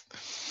with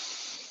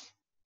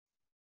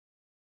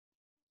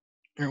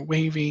your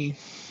wavy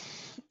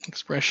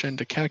expression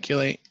to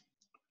calculate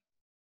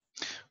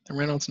the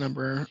Reynolds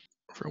number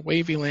for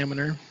wavy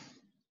laminar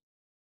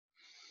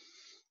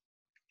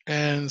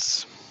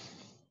as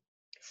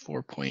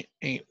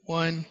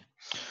 4.81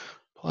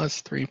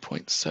 plus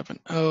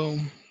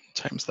 3.70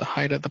 times the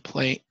height of the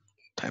plate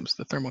times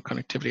the thermal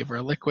conductivity of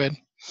our liquid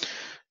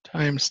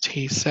times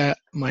Tsat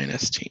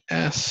minus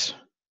Ts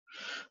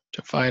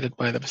divided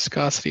by the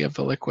viscosity of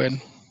the liquid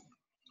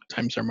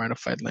times our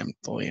modified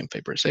Lambda-Thallium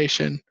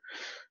vaporization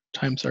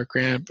times our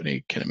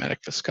gravity kinematic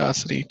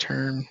viscosity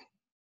term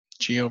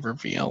G over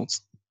VL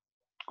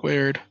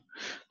squared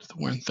to the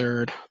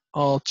 1/3,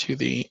 all to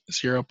the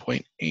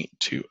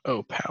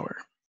 0.820 power,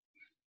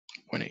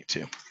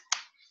 0.82.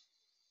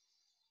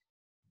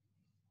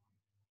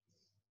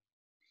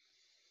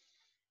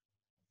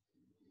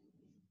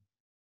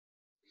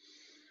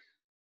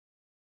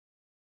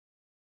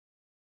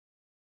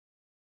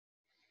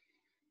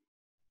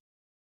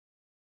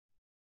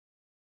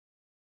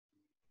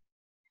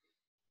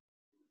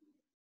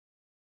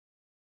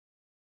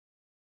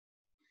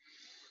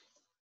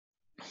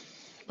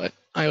 But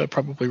I would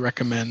probably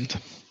recommend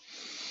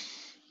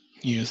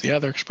use the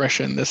other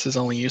expression. This is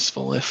only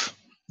useful if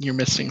you're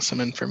missing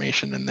some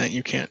information and that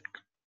you can't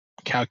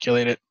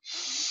calculate it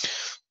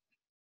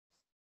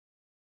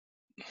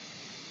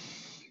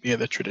via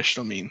the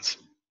traditional means. Is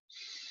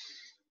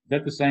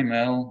that the same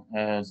L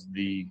as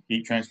the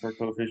heat transfer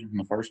coefficient from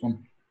the first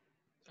one?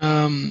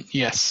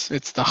 Yes,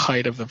 it's the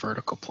height of the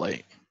vertical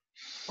plate.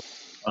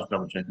 I was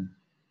double checking.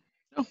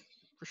 Oh,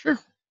 for sure.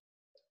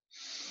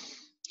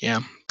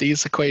 Yeah,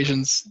 these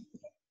equations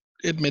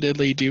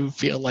admittedly do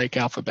feel like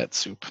alphabet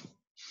soup.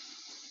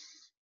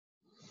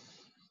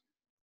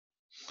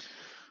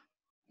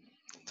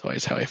 It's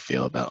always how I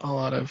feel about a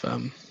lot of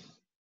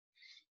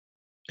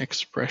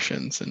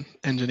expressions and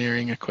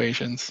engineering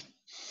equations.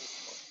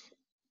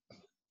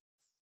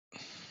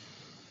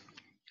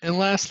 And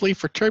lastly,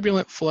 for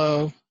turbulent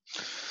flow,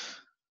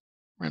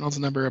 Reynolds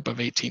number above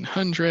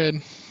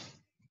 1800.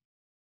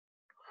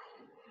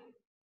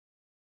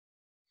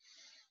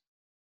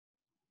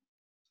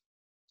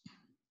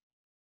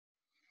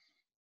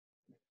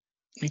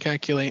 We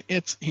calculate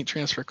its heat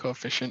transfer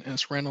coefficient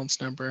as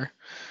Reynolds number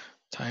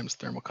times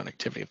thermal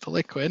conductivity of the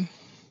liquid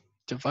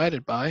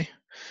divided by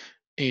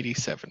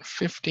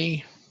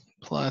 8750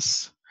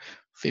 plus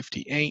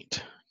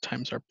 58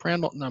 times our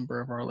Prandtl number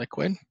of our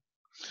liquid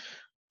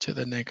to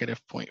the negative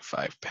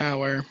 0.5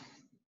 power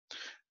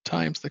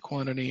times the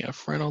quantity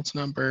of Reynolds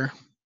number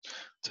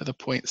to the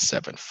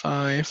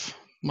 0.75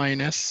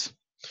 minus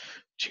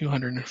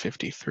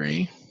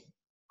 253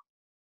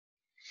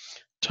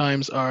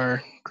 times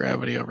our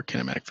gravity over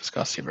kinematic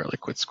viscosity of our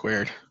liquid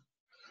squared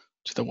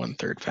to the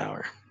 1/3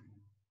 power.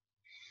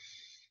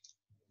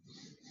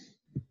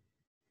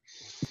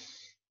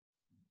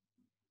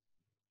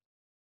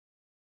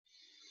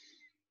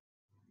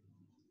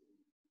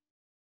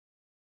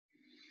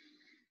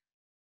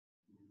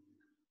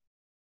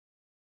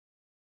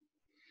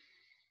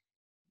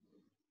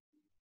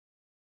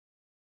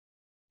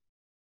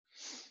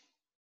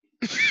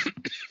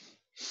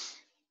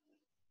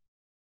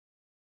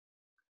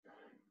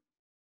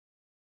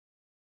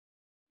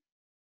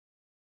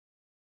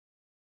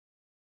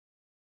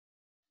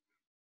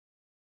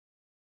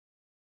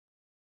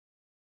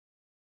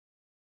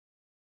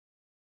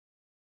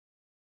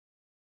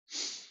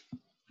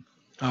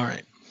 All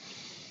right.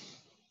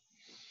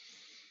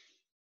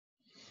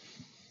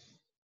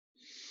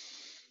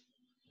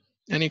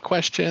 Any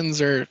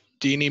questions, or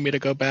do you need me to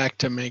go back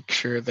to make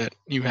sure that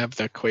you have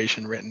the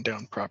equation written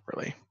down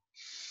properly?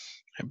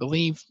 I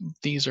believe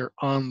these are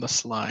on the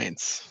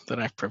slides that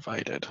I've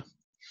provided.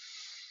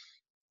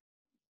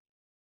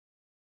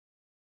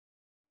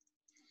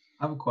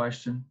 I have a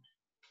question.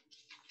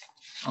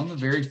 On the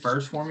very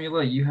first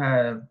formula, you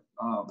have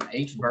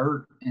H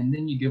vert, and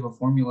then you give a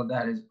formula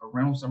that is a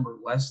Reynolds number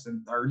less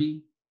than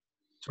 30.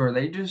 So are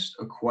they just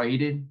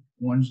equated?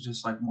 One's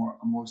just like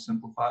a more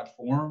simplified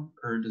form,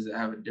 or does it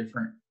have a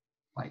different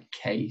like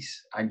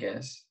case, I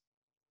guess?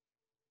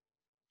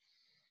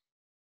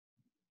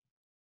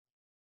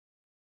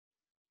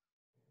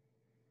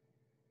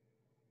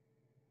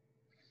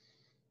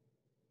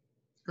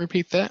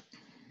 Repeat that.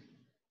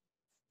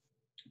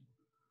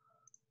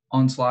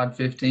 On slide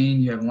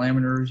 15, you have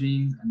laminar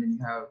regime, and then you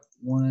have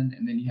one,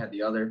 and then you have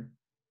the other.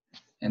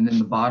 And then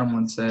the bottom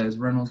one says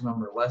Reynolds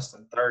number less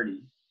than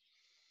 30.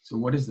 So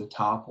what is the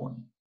top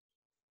one?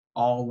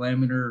 All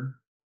laminar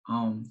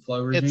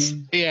flow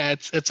regime?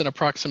 It's an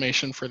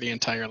approximation for the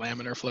entire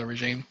laminar flow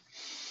regime.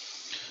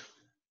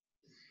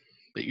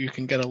 But you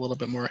can get a little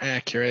bit more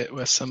accurate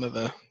with some of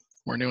the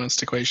more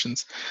nuanced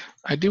equations.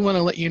 I do want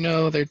to let you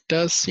know there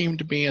does seem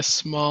to be a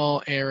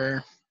small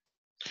error.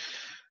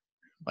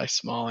 By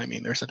small, I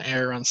mean there's an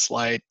error on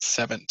slide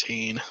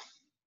 17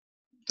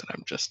 that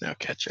I'm just now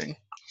catching.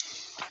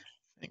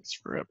 Thanks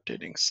for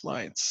updating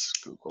slides,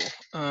 Google.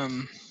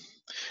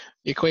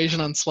 The equation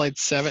on slide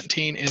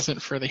 17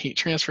 isn't for the heat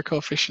transfer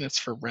coefficient, it's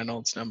for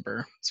Reynolds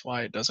number. That's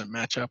why it doesn't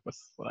match up with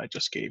what I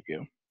just gave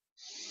you.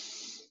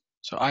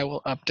 So I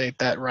will update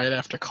that right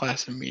after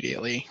class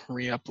immediately,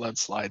 re-upload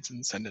slides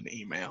and send an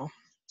email.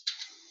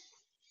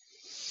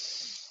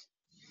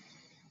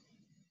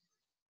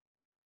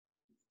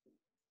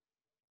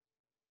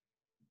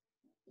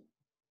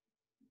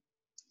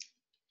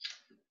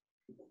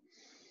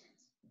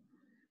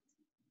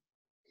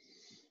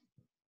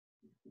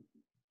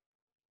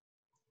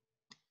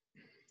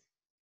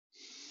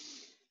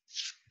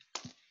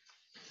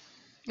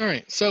 All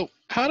right, so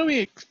how do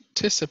we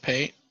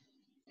anticipate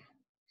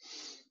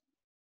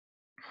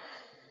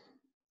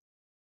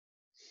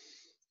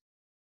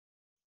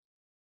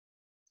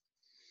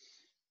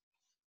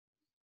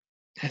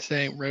I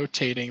say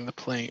rotating the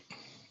plate?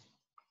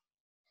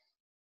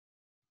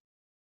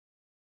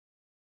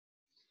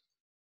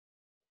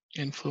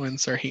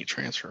 Influence our heat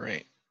transfer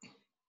rate.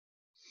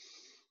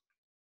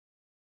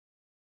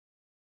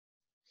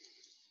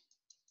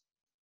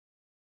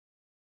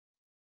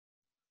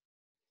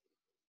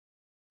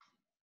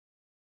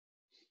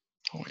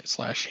 Oh wait,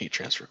 slash heat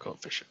transfer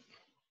coefficient.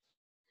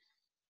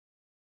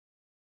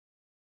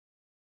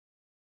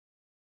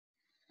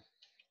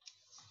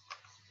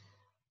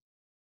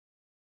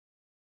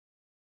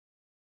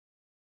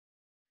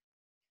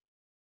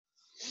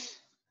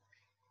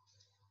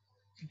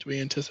 Do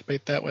we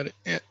anticipate that would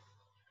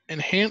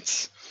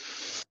enhance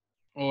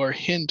or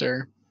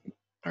hinder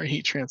our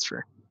heat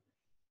transfer?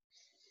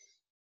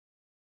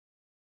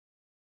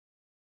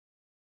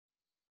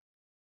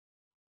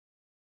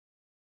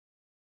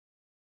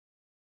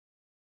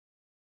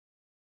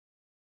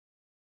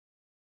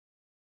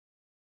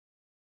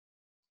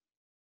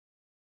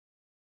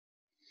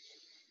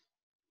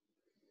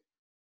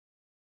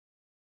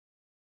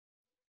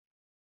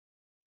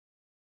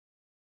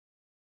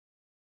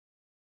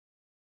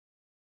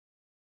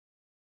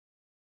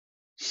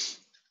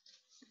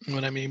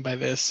 What I mean by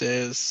this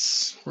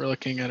is we're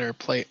looking at our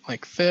plate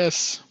like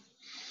this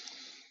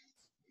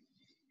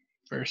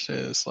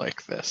versus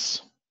like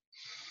this.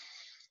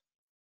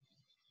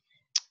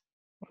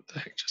 What the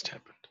heck just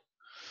happened?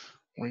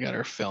 We got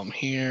our film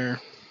here,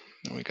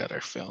 and we got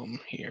our film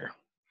here.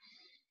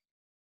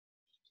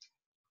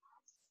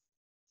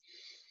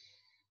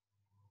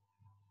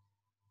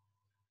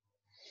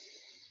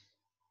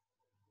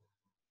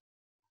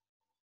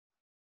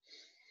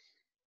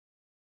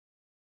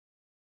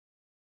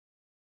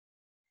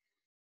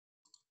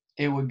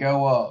 It would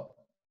go up.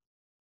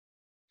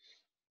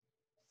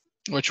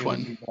 Which It would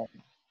one? be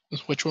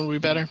better. Which one would be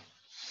better?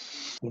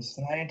 The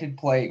slanted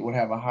plate would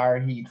have a higher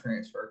heat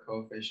transfer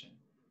coefficient.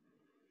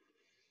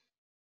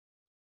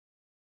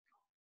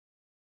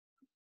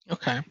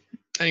 Okay.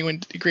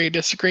 Anyone agree,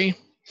 disagree?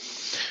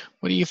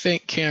 What do you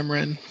think,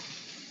 Cameron?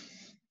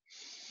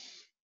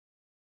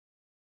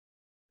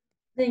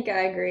 I think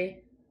I agree.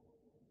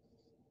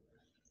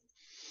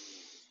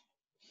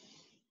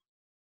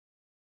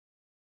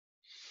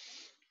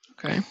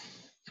 Okay.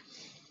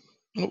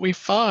 What we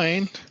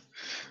find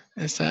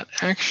is that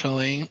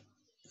actually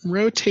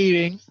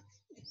rotating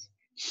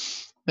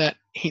that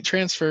heat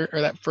transfer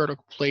or that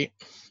vertical plate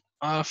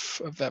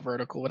off of that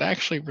vertical would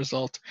actually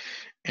result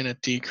in a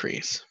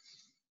decrease.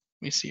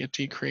 We see a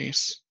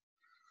decrease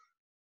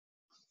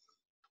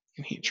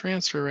in heat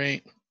transfer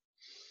rate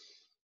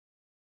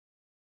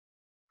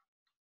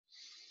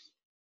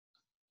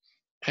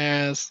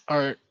as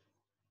our,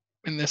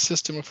 in this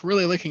system, if we're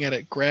really looking at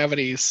it,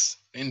 gravity's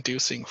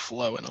inducing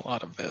flow in a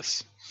lot of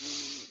this.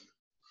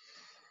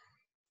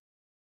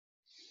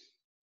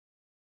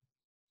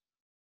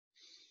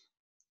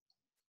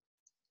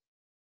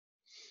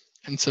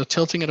 And so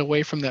tilting it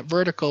away from that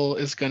vertical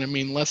is going to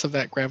mean less of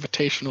that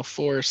gravitational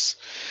force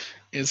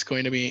is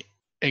going to be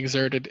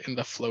exerted in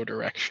the flow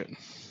direction.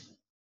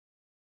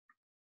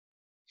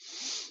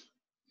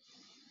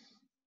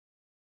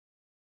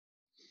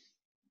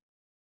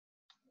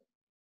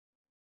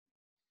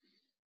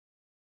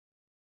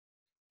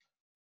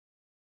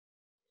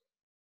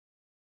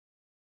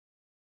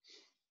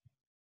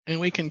 And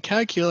we can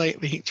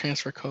calculate the heat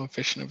transfer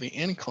coefficient of the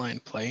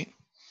inclined plate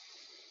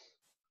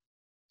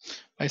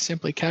by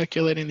simply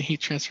calculating the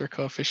heat transfer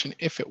coefficient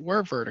if it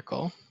were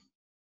vertical,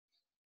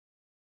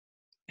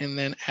 and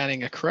then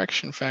adding a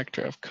correction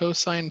factor of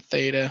cosine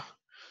theta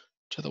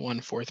to the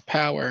 1/4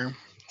 power,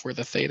 where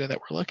the theta that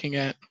we're looking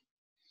at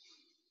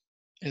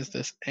is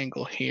this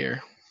angle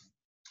here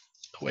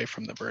away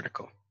from the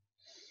vertical.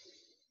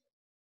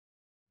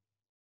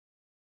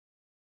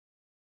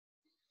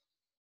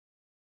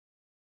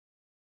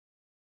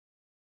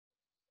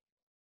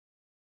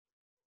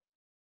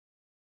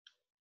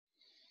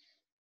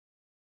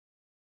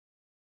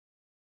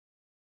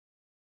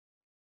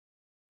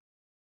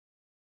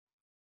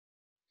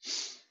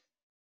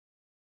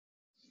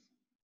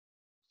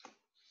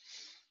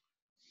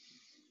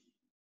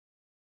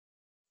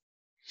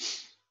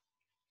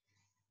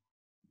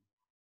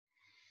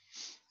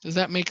 Does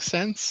that make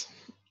sense?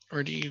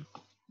 Or do you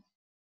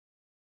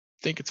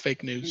think it's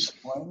fake news?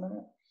 Explain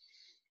that?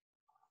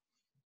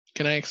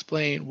 Can I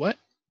explain what?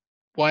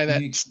 why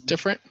Can you that's explain-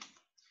 different?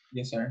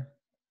 Yes, sir.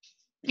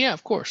 Yeah,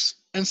 of course.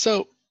 And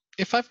so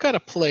if I've got a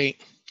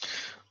plate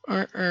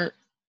or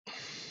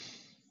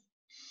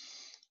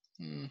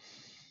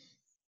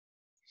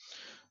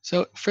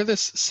so for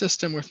this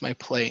system with my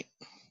plate,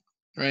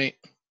 right?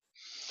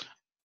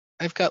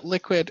 I've got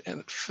liquid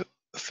and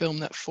film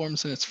that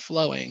forms and it's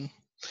flowing.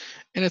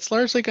 And it's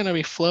largely going to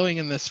be flowing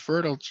in this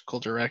vertical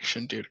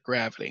direction due to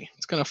gravity.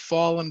 It's going to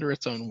fall under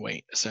its own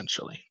weight,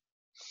 essentially.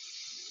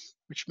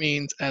 Which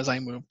means as I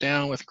move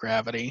down with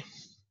gravity,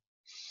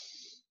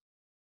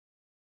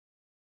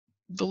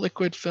 the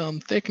liquid film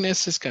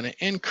thickness is going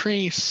to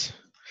increase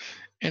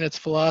and its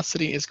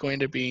velocity is going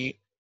to be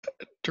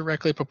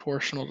directly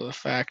proportional to the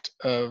fact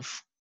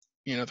of,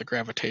 the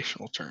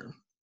gravitational term,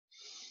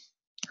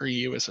 or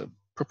U is a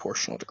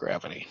proportional to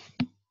gravity.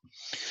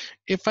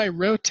 If I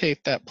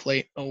rotate that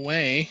plate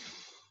away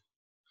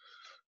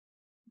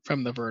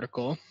from the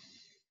vertical,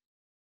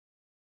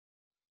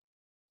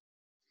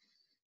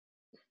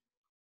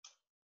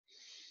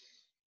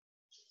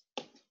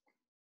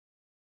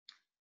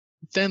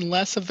 then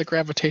less of the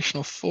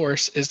gravitational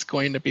force is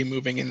going to be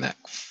moving in that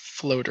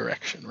flow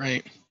direction,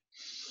 right?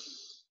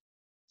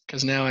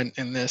 Because now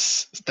in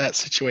that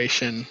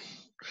situation,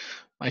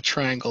 my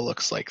triangle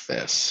looks like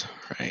this,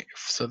 right?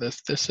 So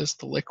this is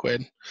the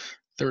liquid.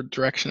 The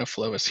direction of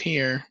flow is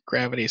here.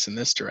 Gravity is in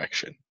this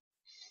direction.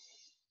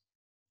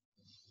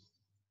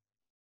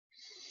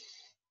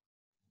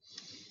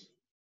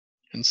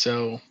 And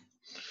so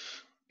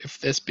if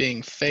this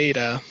being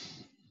theta,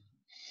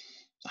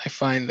 I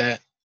find that,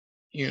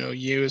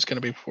 U is going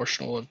to be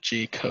proportional of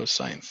G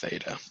cosine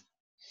theta.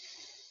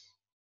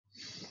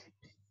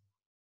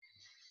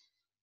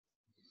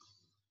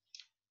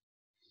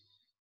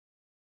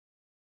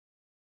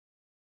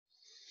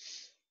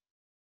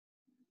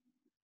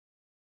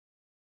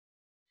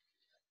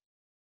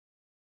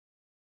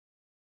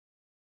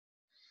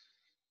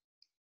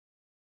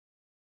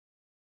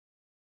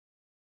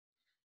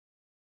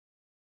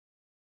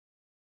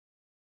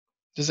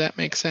 Does that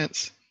make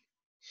sense?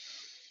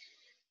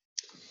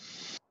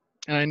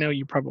 And I know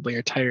you probably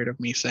are tired of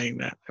me saying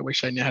that. I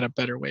wish I had a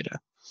better way to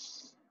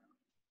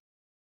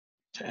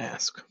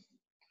ask.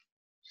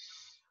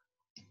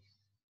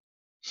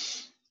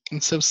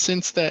 And so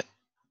since that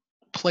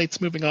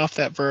plate's moving off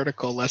that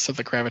vertical, less of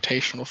the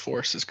gravitational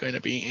force is going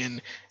to be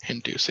in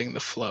inducing the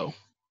flow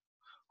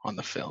on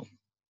the film.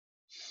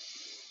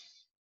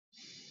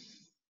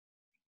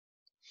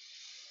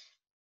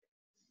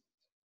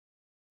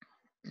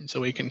 And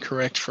so we can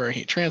correct for a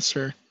heat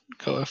transfer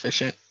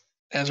coefficient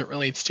as it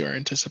relates to our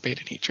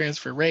anticipated heat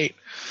transfer rate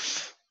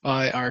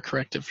by our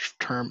corrective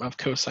term of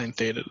cosine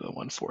theta to the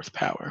 1/4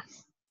 power.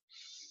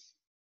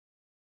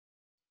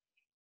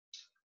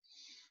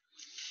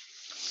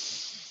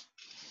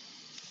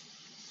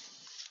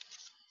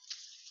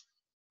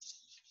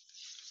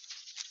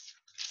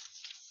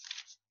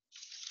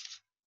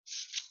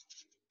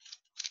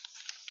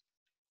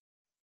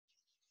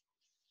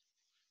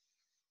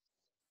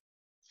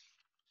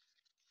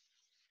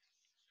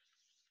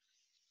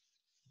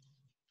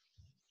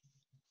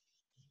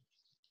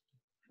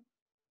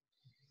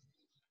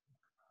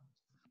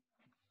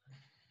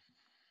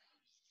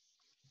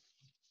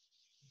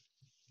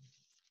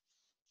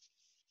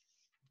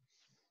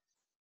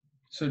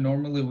 So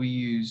normally we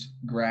use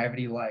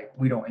gravity like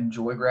we don't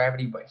enjoy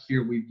gravity, but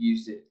here we've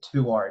used it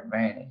to our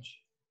advantage.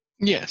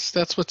 Yes,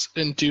 that's what's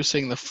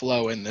inducing the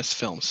flow in this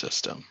film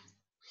system.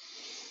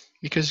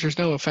 Because there's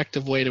no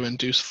effective way to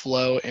induce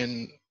flow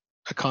in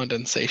a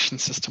condensation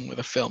system with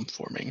a film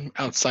forming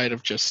outside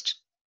of just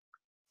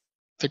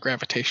the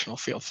gravitational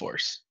field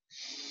force.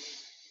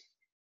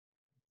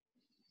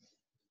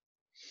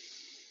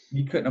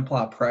 You couldn't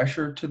apply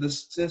pressure to the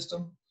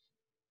system?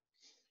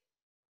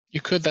 You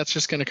could, that's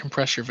just going to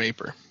compress your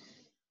vapor.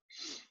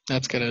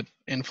 That's going to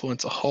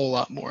influence a whole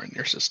lot more in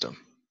your system.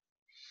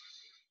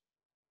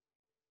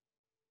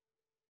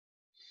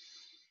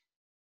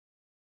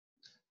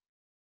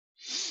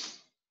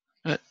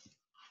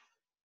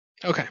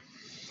 Okay.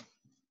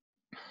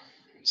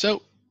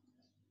 So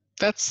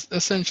that's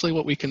essentially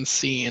what we can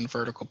see in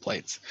vertical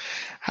plates.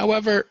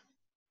 However,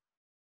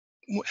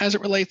 as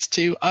it relates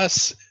to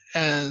us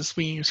as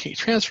we use heat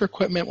transfer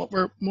equipment, what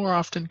we're more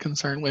often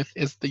concerned with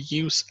is the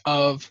use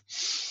of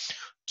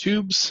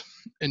tubes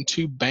and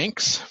tube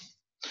banks.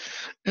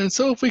 And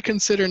so if we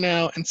consider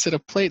now, instead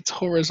of plates,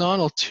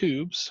 horizontal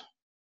tubes,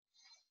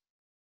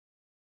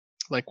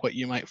 like what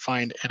you might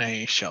find in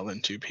a shell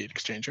and tube heat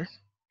exchanger.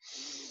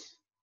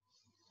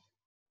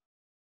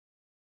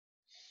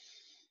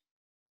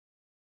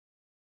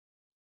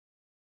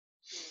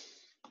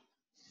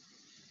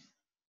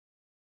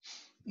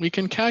 We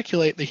can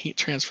calculate the heat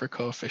transfer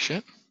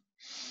coefficient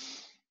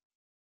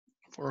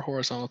for a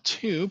horizontal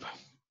tube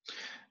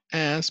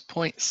as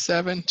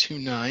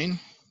 0.729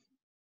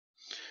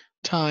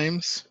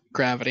 times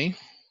gravity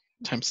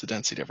times the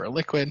density of our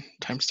liquid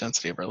times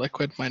density of our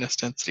liquid minus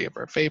density of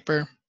our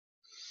vapor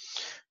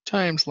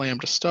times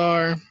lambda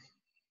star,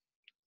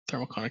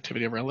 thermal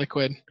conductivity of our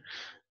liquid,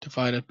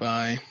 divided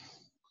by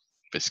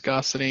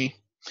viscosity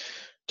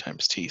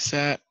times T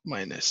sat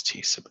minus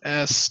T sub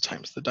S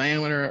times the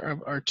diameter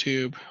of our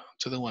tube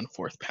to the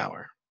 1/4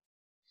 power.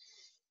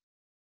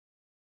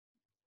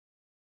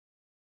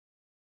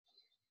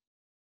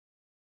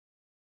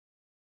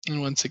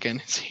 And once again,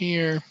 it's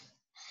here.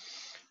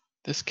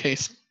 This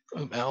case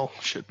of L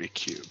should be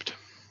cubed.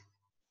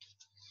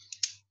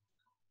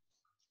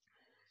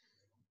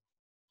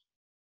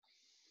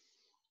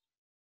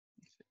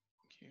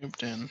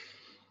 Cubed in.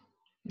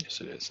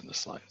 Yes, it is in the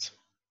slides.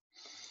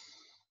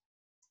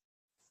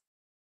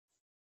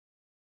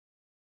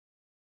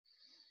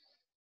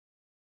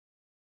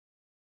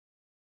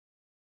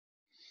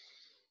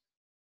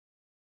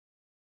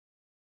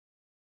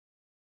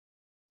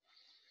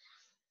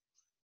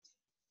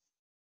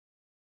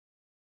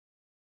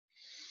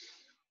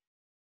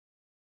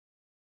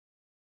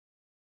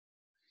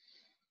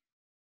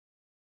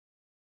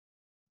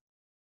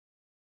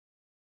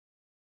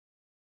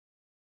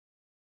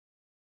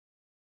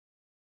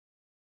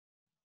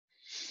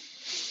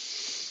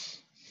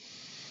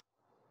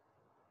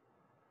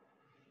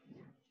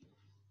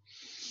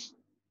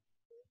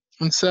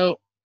 And so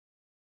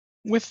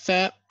with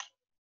that,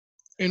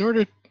 in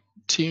order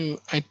to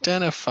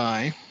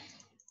identify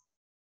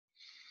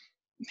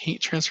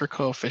heat transfer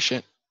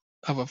coefficient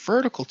of a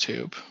vertical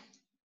tube,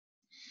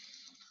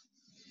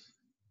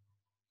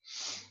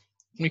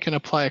 we can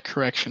apply a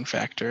correction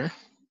factor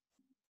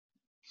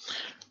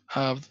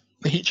of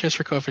the heat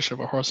transfer coefficient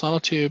of a horizontal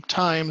tube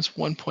times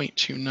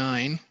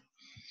 1.29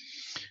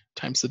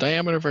 times the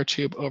diameter of our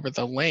tube over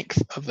the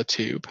length of the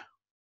tube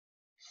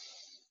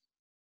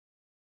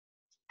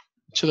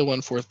to the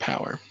 1/4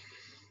 power.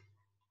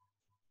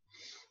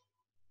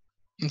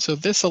 And so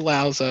this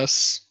allows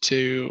us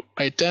to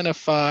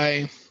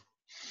identify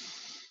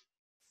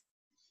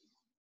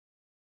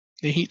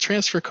the heat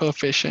transfer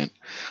coefficient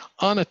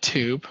on a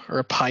tube or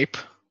a pipe,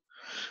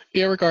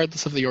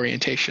 irregardless of the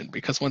orientation,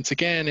 because once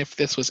again, if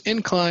this was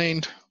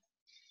inclined,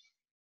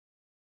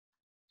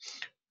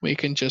 we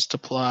can just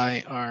apply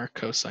our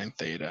cosine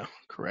theta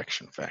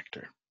correction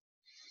factor.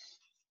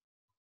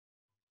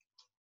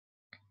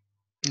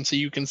 And so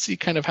you can see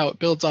kind of how it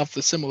builds off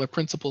the similar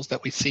principles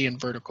that we see in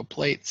vertical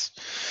plates,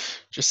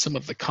 just some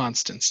of the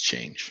constants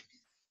change.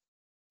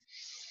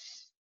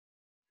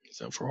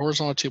 So for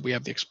horizontal tube, we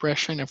have the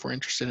expression. If we're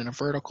interested in a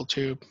vertical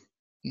tube,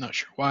 I'm not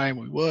sure why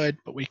we would,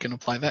 but we can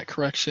apply that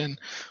correction.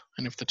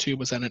 And if the tube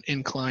was at an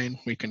incline,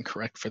 we can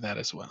correct for that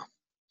as well.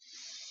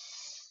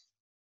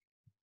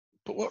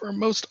 But what we're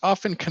most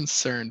often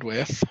concerned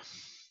with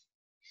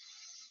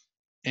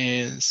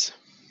is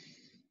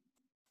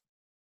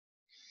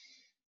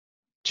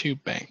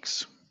tube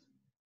banks,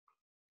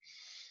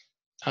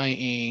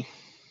 i.e.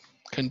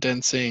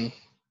 condensing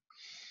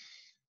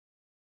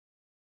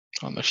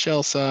on the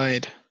shell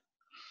side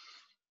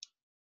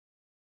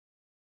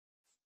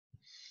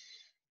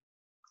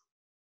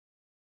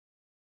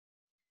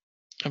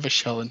of a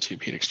shell and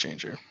tube heat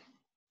exchanger.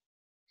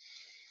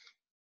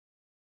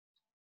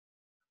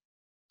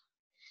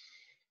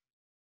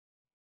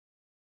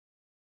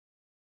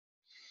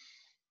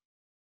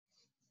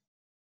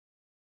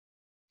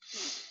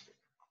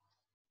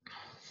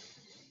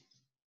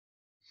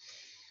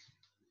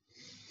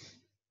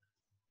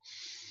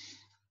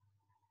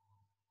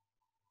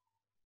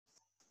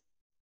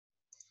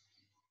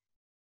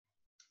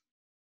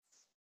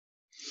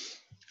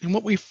 And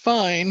what we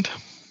find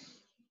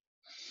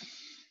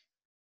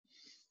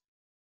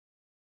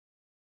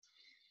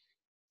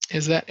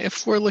is that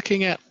if we're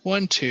looking at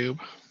one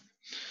tube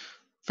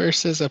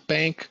versus a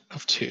bank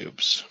of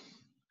tubes,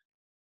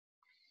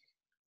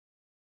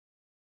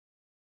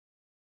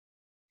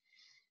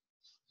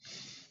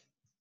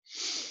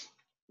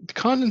 the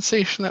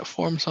condensation that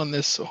forms on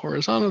this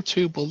horizontal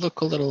tube will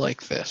look a little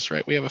like this,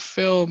 right? We have a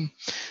film,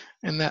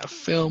 and that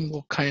film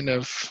will kind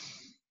of,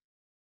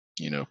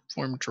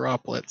 form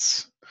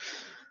droplets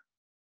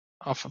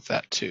off of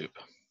that tube.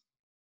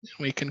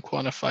 We can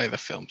quantify the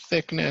film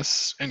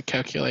thickness and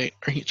calculate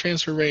our heat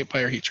transfer rate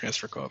by our heat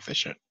transfer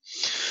coefficient.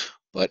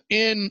 But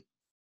in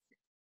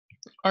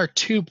our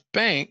tube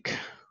bank,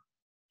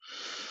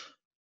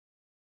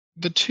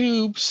 the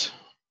tubes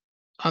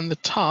on the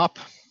top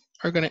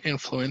are going to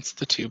influence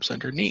the tubes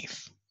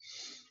underneath.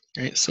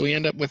 Right? So we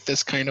end up with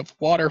this kind of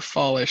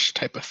waterfallish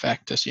type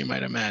effect, as you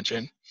might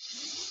imagine,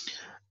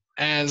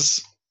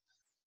 as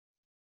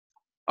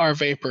our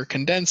vapor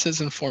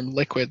condenses and form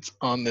liquids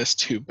on this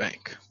tube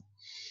bank.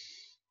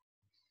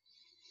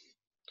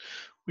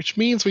 Which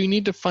means we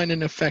need to find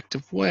an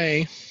effective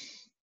way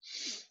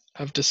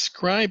of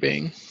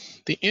describing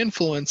the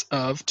influence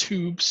of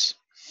tubes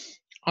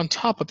on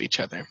top of each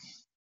other.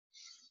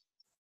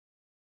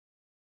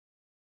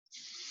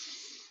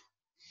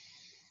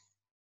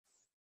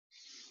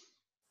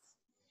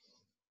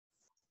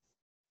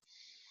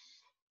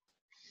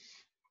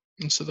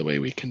 And so the way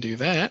we can do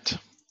that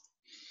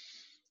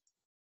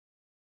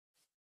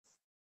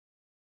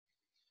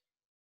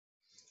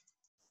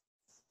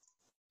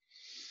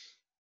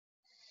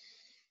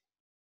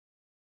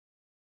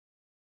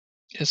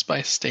is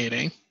by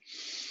stating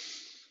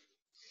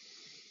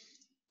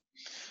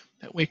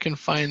that we can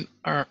find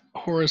our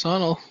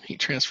horizontal heat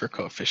transfer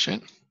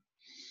coefficient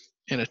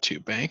in a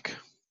tube bank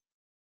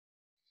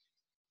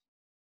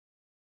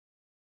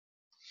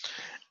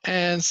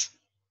as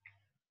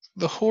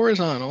the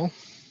horizontal,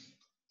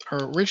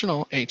 our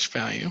original H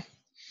value,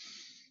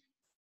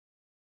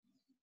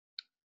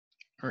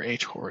 or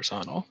H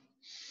horizontal,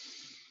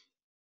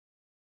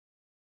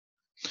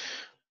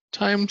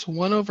 times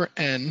 1 over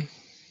n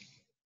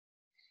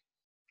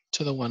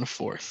to the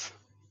 1/4.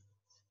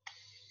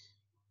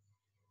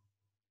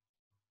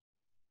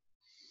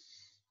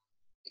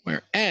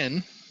 Where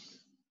n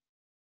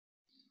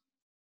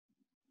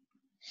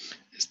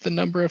is the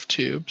number of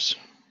tubes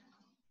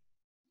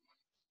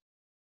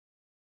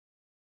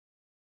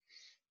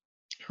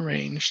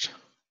arranged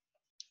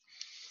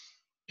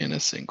in a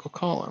single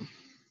column.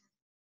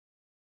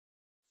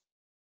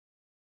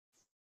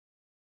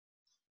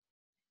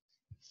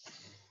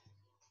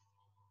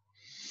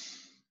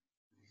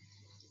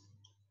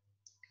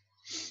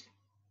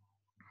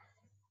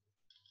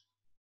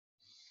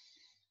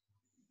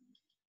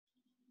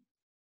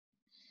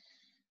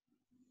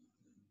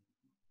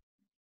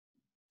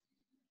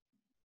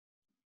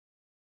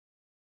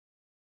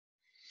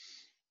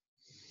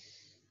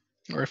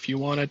 Or if you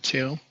wanted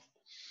to,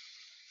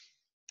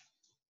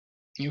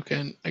 you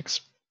can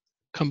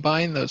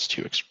combine those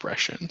two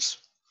expressions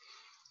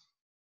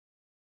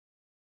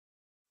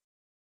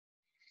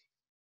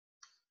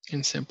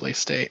and simply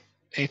state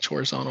H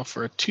horizontal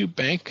for a tube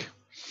bank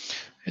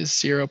is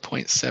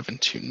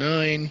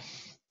 0.729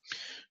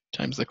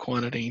 times the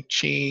quantity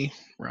ChE,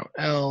 rho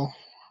L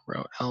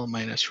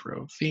minus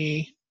rho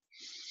V,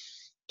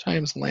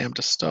 times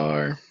lambda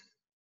star,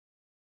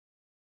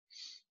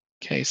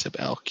 K sub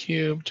L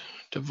cubed,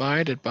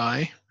 divided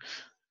by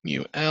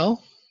mu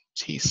L,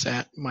 T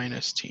sat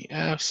minus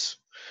TS,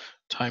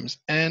 times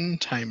N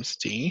times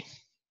D,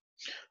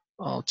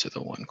 all to the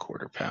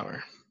 1/4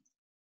 power.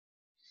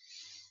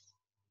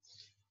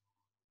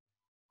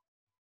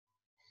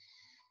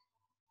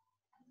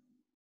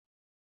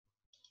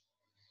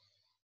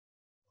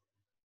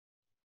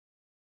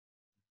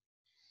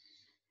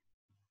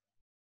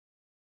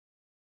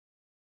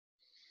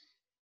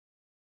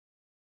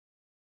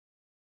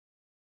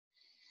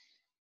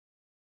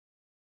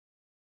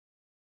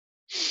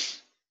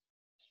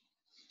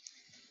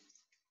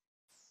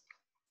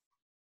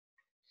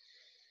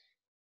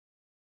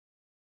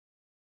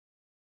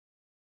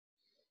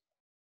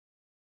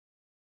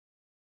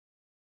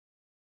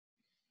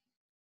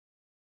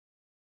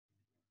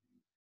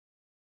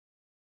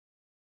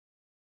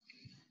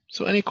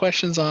 So any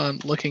questions on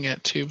looking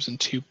at tubes and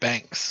tube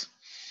banks?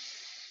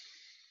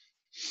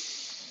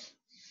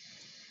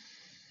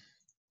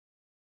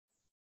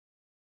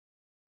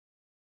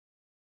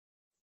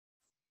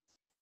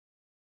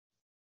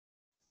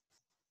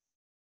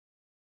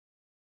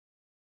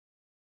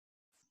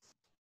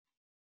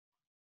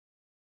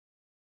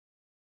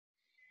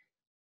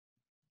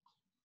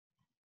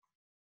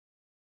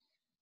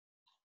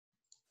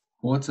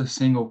 What's a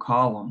single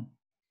column?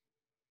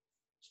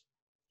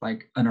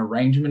 Like an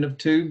arrangement of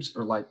tubes,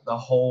 or like the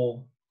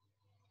whole?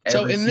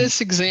 So every in single- this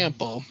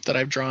example that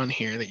I've drawn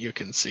here that you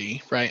can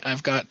see, right,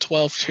 I've got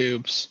 12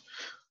 tubes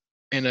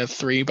in a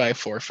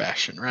 3x4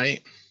 fashion,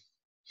 right?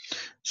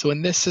 So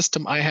in this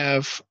system, I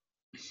have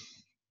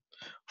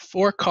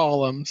 4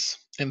 columns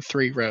and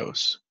 3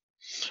 rows.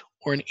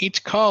 Or in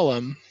each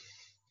column,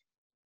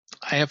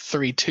 I have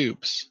 3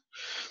 tubes.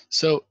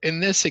 So in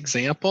this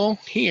example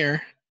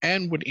here,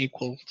 n would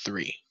equal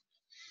 3.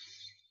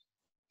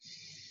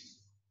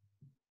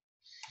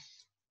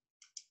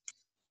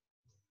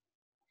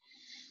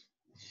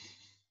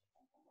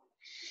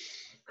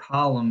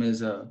 column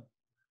is a.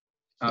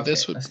 So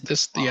this would a single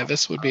this column.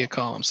 this would be a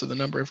column. So the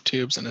number of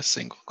tubes in a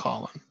single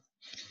column.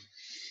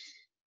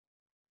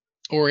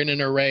 Or in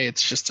an array,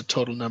 it's just a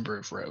total number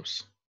of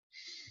rows.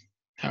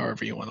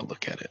 However you want to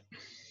look at it.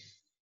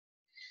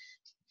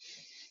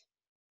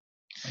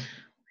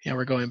 Yeah,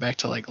 we're going back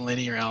to like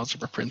linear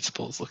algebra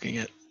principles, looking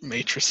at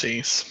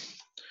matrices.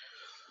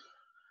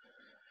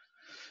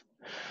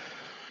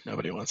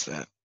 Nobody wants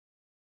that.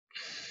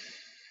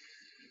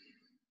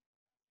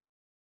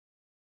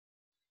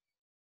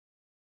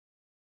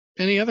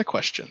 Any other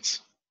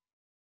questions?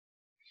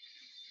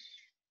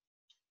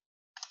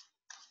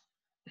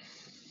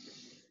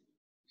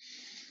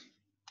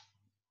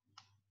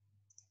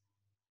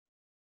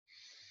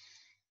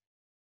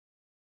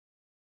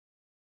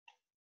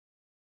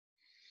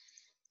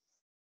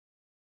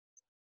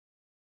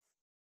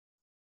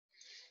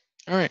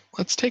 All right,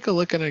 let's take a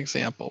look at an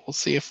example. We'll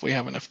see if we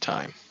have enough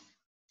time.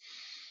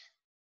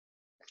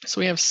 So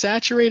we have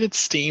saturated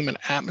steam and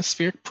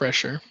atmospheric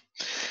pressure.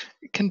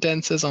 It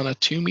condenses on a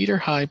 2-meter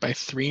high by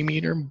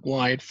 3-meter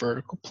wide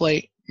vertical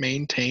plate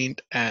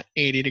maintained at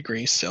 80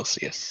 degrees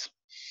Celsius.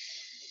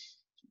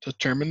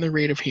 Determine the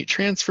rate of heat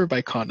transfer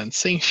by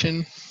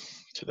condensation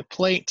to the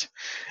plate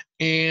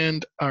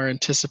and our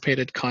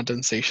anticipated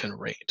condensation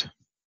rate.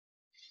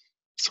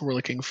 So we're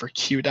looking for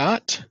Q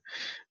dot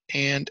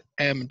and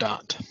M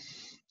dot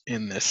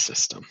in this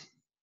system.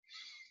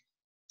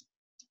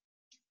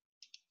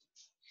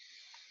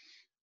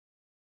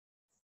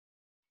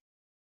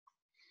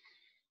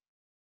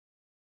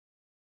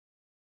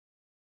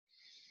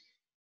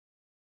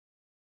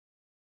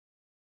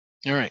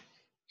 All right.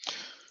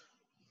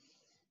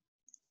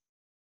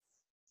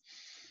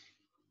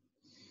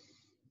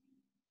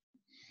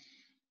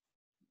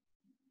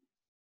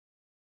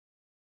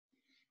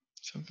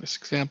 So in this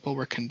example,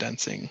 we're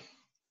condensing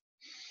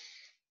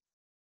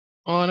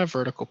on a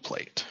vertical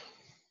plate.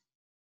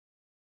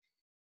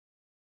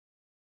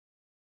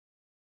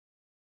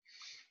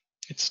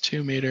 It's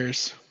 2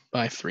 meters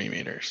by 3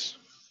 meters.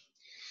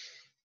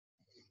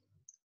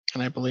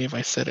 And I believe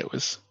I said it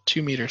was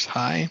 2 meters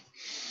high.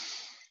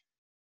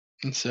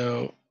 And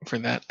so for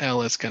that,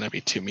 L is going to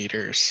be 2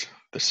 meters.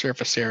 The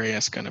surface area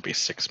is going to be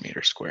 6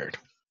 meters squared.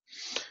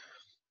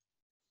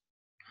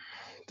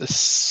 The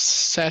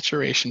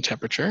saturation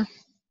temperature,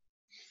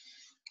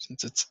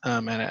 since it's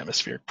at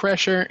atmospheric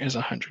pressure, is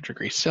 100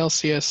 degrees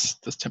Celsius.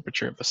 The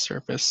temperature of the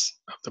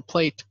surface of the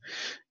plate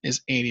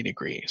is 80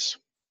 degrees.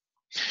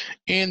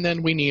 And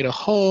then we need a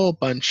whole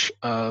bunch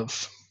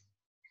of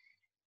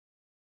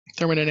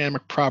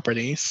thermodynamic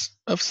properties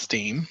of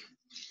steam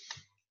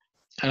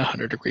at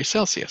 100 degrees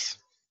Celsius.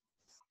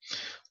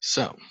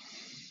 So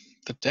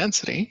the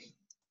density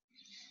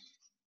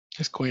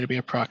is going to be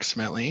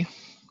approximately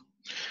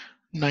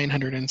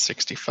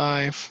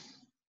 965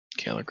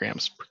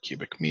 kilograms per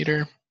cubic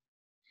meter.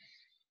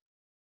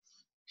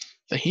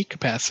 The heat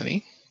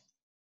capacity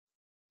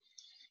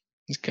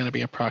is going to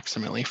be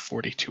approximately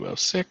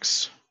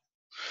 4206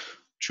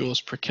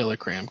 joules per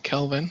kilogram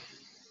Kelvin.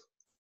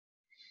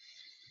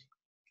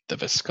 The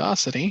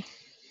viscosity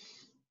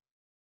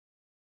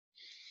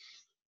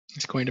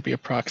is going to be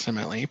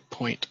approximately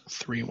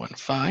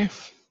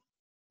 0.315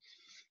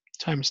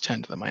 times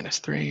 10 to the minus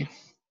 3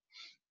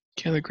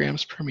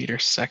 kilograms per meter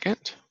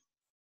second.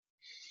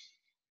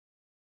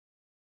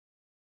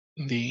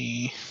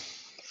 The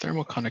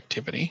thermal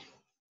conductivity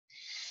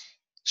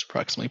is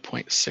approximately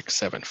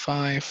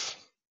 0.675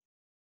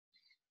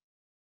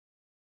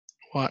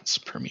 watts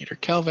per meter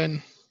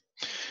Kelvin.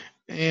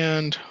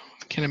 And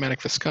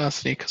kinematic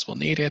viscosity, because we'll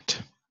need it,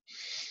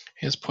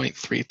 is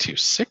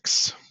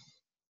 0.326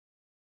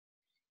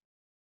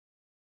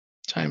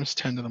 times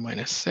 10 to the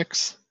minus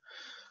 6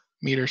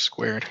 meters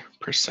squared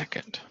per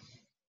second.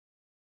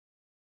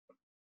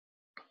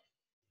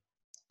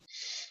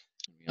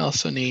 We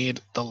also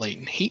need the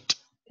latent heat,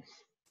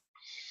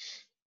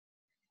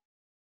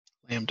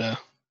 lambda,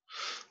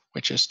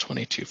 which is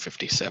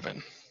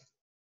 2257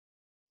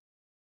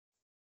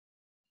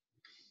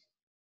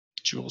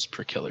 joules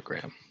per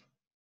kilogram.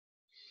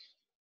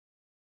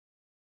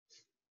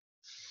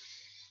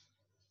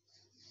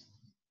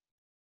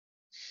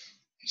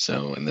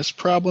 So in this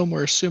problem,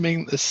 we're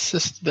assuming the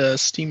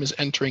steam is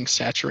entering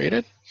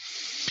saturated.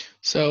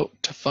 So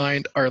to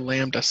find our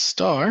lambda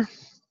star,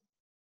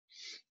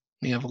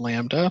 we have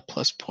lambda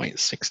plus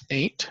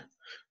 0.68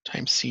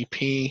 times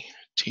Cp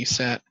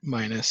Tsat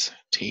minus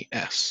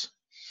Ts,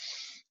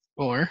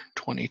 or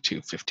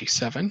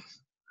 2257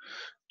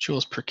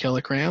 joules per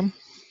kilogram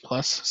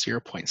plus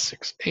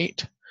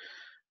 0.68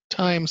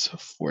 times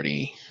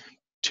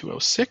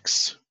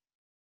 4206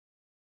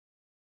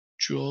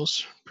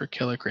 joules per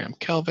kilogram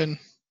Kelvin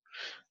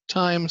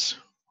times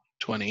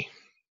 20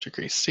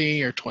 degrees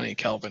C, or 20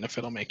 Kelvin if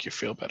it'll make you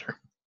feel better.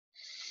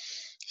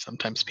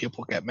 Sometimes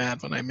people get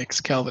mad when I mix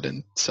Kelvin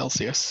and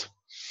Celsius.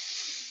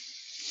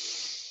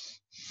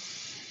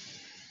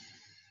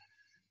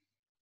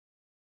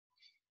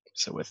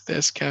 So with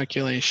this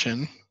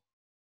calculation,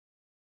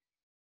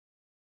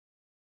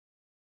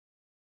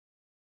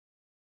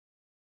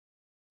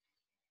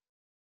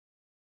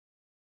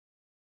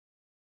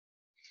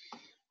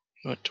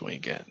 what do we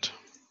get?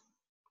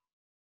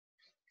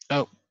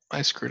 Oh,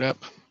 I screwed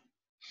up.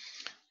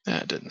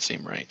 That didn't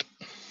seem right.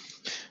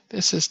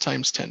 This is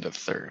times 10 to the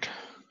third.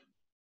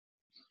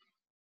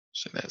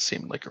 So that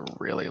seemed like a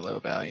really low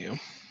value.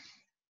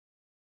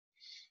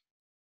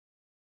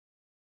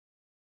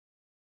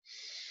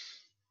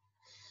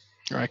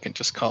 Or I can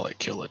just call it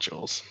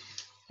kilojoules,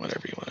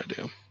 whatever you want to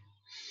do.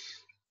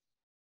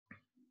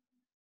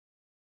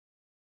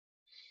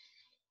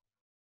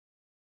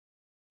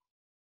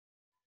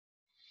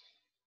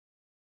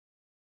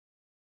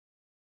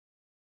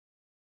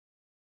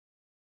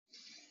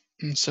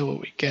 And so what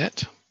we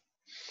get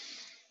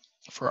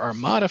for our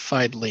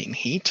modified latent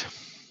heat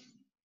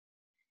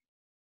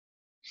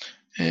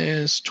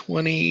is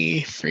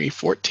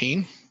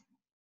 2314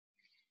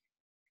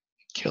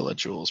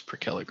 kilojoules per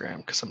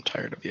kilogram, because I'm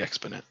tired of the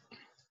exponent.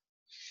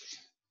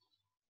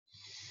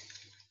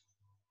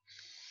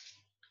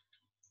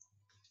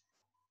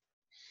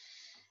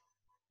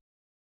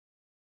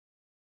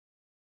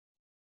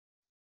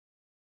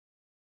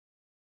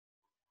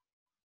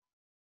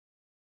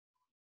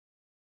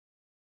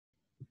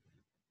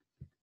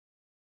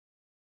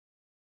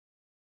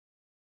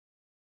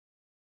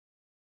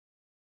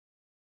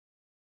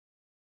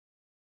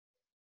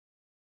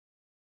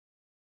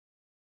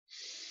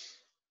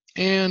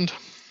 And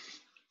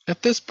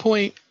at this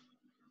point,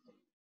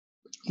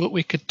 what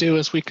we could do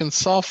is we can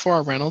solve for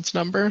our Reynolds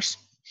numbers,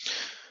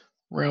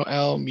 rho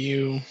L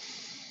mu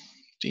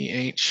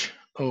dH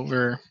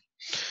over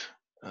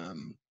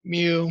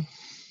mu.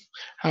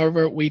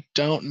 However, we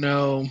don't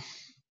know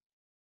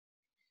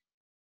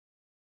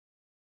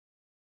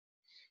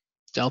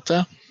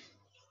delta.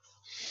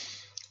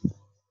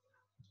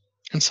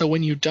 And so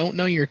when you don't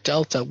know your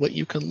delta, what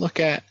you can look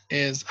at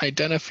is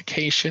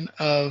identification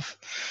of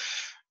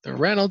the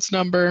Reynolds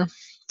number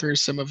through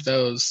some of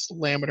those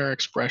laminar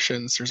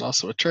expressions. There's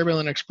also a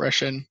turbulent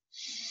expression.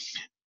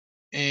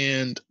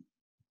 And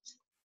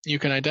you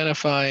can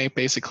identify,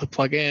 basically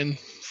plug in,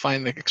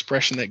 find the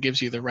expression that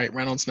gives you the right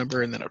Reynolds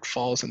number, and then it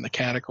falls in the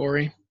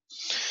category.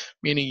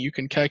 Meaning you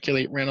can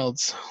calculate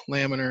Reynolds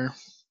laminar,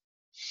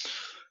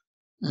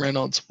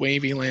 Reynolds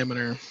wavy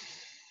laminar,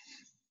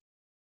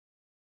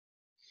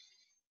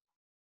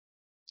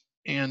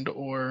 and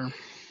or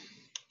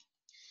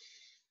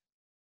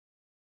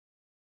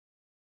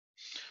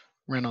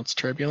Reynolds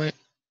turbulent,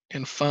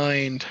 and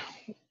find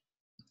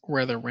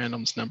where the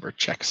Reynolds number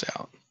checks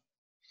out.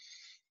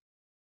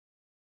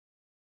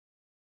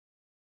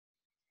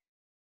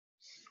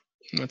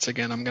 Once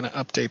again, I'm going to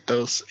update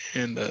those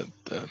in the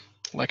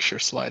lecture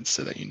slides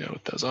so that you know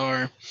what those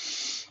are.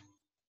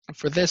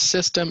 For this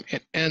system,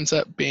 it ends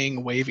up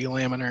being wavy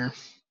laminar,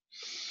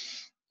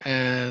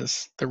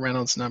 as the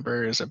Reynolds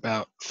number is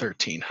about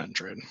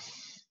 1300.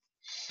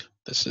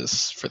 This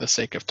is, for the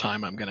sake of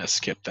time, I'm going to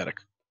skip that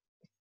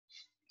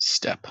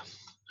step,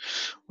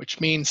 which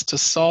means to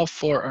solve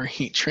for our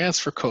heat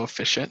transfer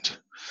coefficient,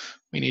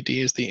 we need to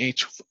use the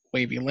H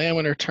wavy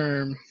laminar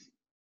term,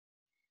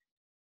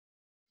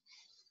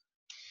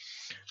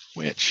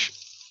 which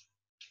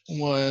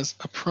was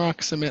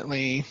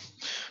approximately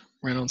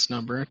Reynolds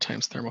number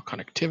times thermal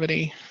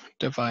conductivity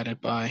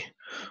divided by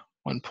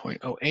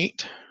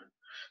 1.08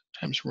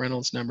 times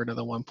Reynolds number to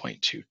the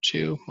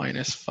 1.22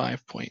 minus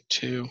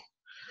 5.2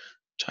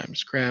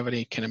 times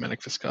gravity,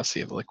 kinematic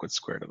viscosity of the liquid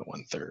squared to the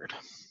 1/3.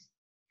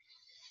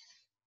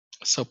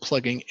 So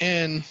plugging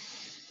in,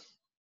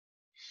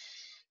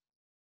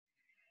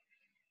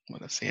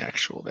 what does the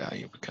actual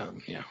value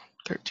become? Yeah,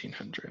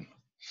 1300. I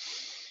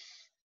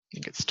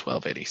think it's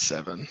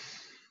 1287.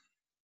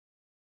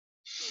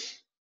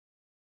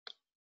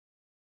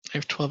 I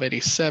have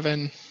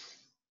 1287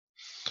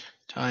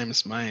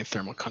 times my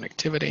thermal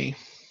conductivity,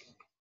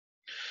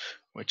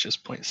 which is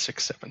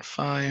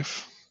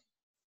 0.675,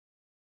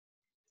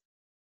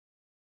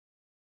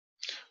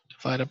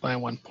 divided by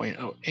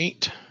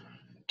 1.08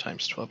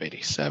 times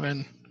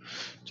 1287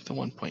 to the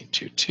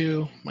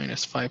 1.22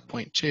 minus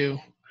 5.2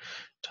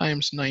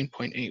 times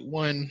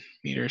 9.81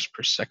 meters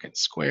per second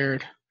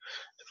squared,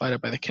 divided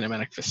by the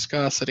kinematic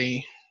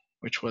viscosity,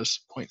 which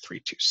was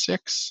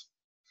 0.326,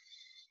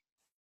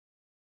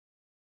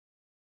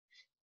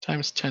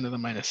 times 10 to the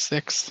minus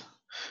 6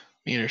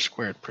 meters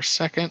squared per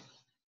second,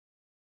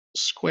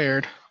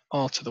 squared,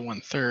 all to the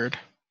 1/3.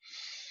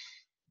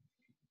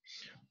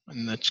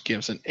 And that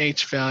gives an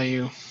H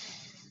value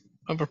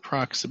of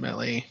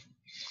approximately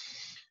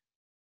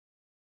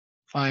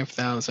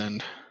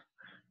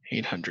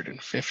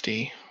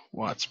 5,850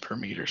 watts per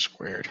meter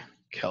squared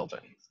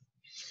Kelvin.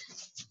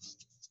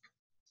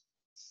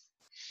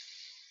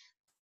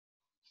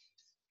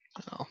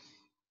 I'll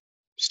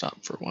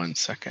stop for 1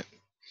 second.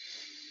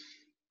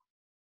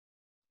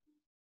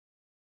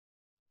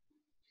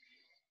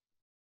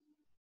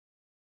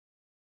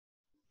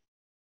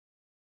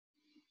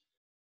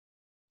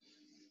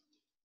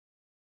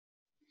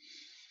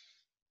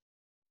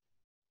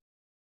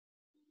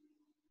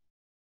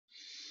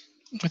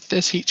 With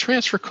this heat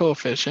transfer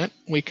coefficient,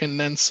 we can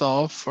then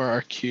solve for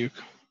our Q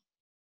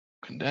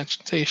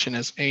condensation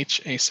as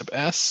H A sub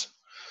S,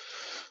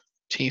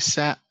 T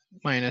sat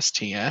minus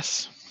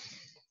TS,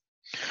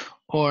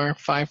 or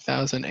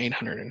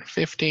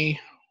 5,850,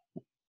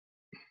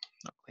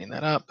 I'll clean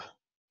that up,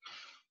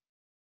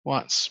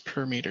 watts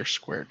per meter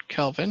squared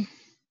Kelvin,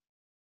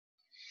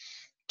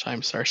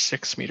 times our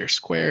 6 meters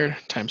squared,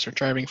 times our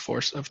driving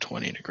force of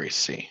 20 degrees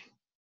C.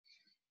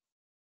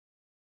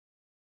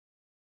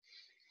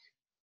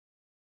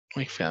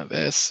 We found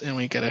this, and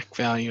we get a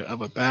value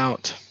of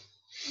about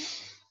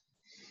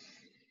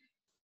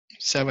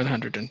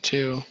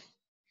 702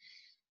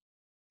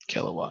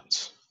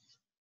 kilowatts.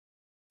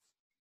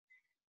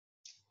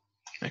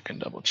 I can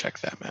double check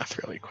that math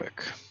really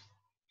quick.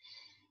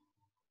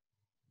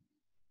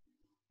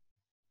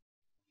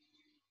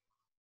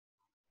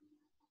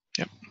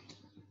 Yep.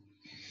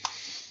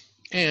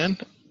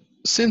 And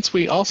since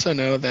we also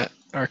know that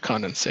our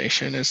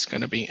condensation is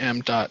going to be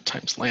m dot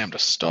times lambda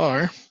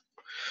star,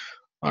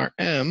 our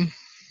m,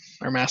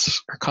 our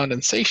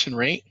condensation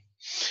rate,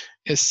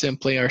 is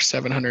simply our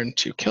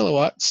 702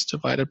 kilowatts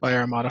divided by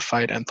our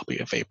modified enthalpy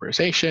of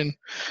vaporization,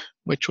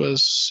 which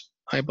was,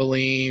 I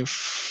believe,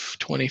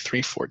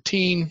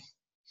 2314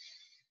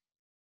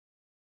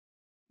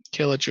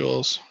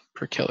 kilojoules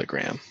per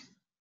kilogram.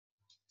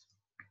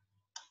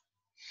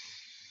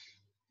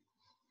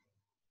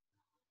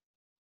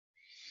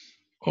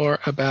 Or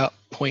about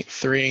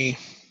 0.3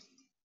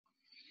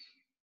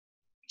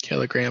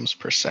 kilograms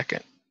per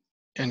second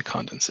in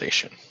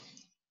condensation.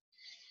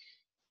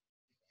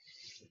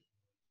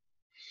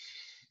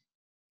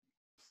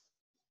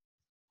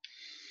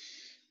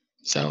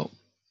 So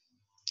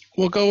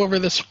we'll go over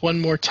this one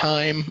more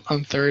time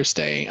on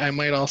Thursday. I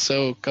might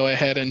also go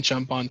ahead and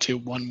jump onto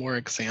one more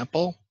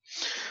example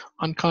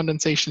on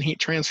condensation heat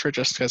transfer,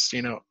 just because,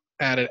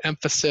 added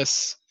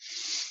emphasis.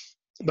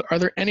 But are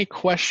there any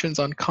questions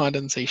on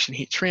condensation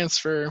heat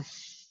transfer,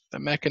 the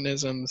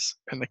mechanisms,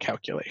 and the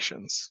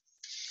calculations?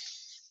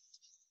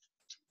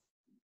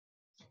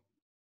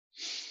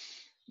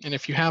 And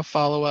if you have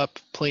follow-up,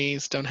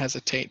 please don't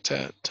hesitate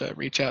to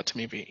reach out to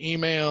me via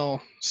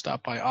email,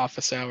 stop by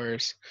office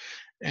hours,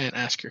 and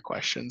ask your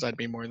questions. I'd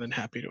be more than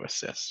happy to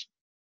assist.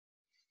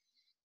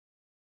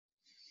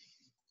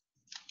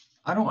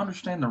 I don't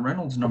understand the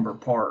Reynolds number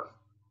part.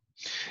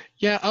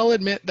 Yeah, I'll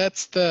admit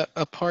that's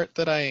a part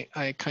that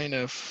I kind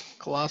of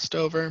glossed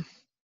over.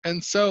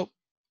 And so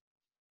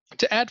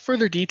to add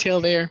further detail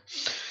there,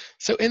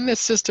 so in this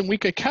system, we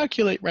could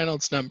calculate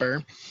Reynolds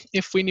number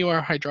if we knew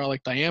our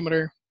hydraulic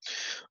diameter,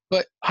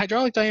 but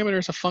hydraulic diameter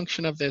is a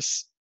function of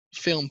this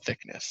film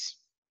thickness.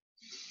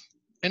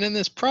 And in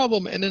this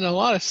problem, and in a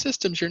lot of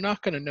systems, you're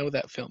not going to know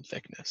that film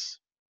thickness,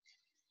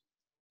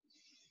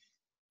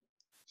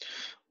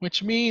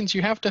 which means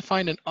you have to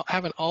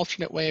have an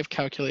alternate way of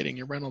calculating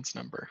your Reynolds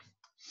number,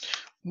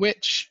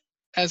 which,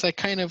 as I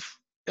kind of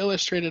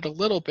illustrated a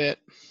little bit,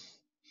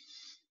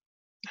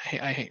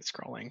 I hate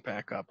scrolling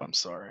back up, I'm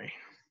sorry.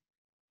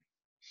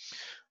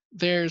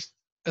 There's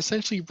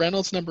essentially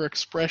Reynolds number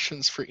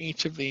expressions for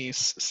each of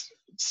these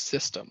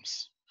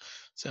systems.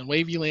 So in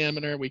wavy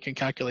laminar, we can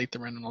calculate the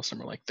Reynolds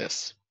number like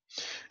this.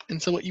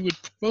 And so what you would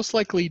most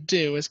likely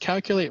do is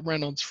calculate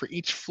Reynolds for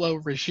each flow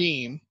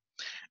regime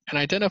and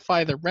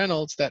identify the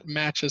Reynolds that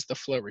matches the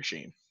flow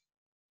regime.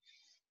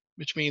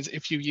 Which means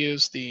if you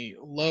use the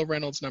low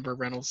Reynolds number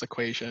Reynolds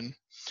equation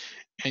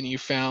and you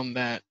found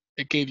that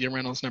it gave you a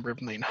Reynolds number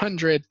of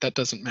 900, that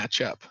doesn't match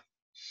up.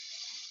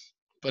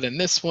 But in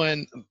this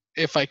one,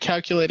 if I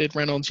calculated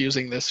Reynolds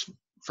using this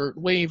vert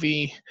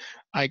wavy,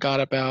 I got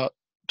about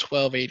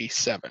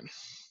 1287.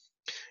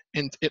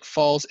 And it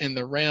falls in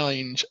the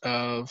range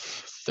of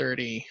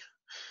 30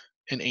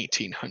 and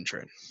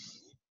 1800,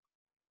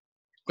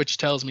 which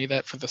tells me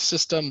that for the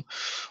system,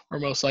 we're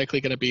most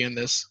likely going to be in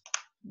this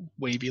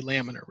wavy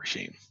laminar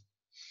regime.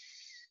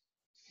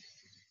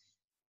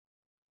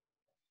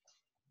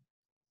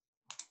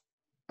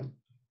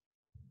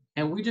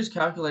 And we just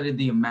calculated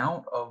the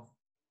amount of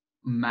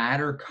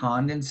matter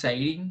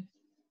condensating.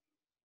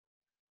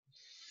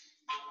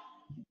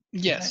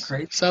 Yes.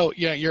 Crazy? So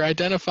yeah, you're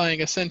identifying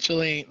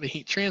essentially the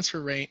heat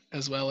transfer rate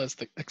as well as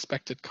the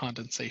expected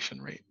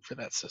condensation rate for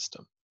that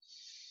system.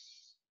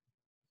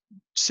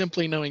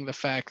 Simply knowing the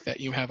fact that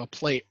you have a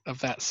plate of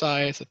that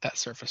size at that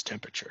surface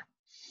temperature.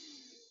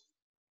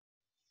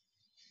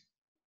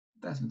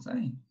 That's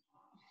insane.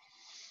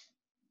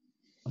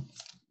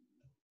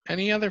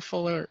 Any other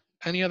follow-up?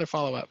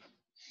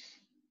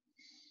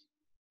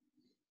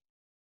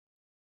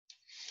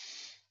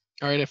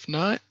 All right, if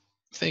not,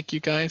 thank you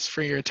guys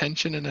for your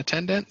attention and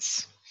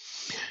attendance.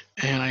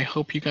 And I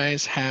hope you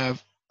guys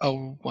have a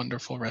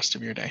wonderful rest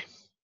of your day.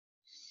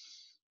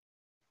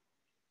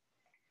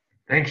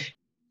 Thanks.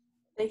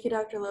 Thank you,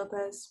 Dr.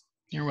 Lopez.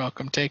 You're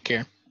welcome. Take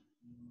care.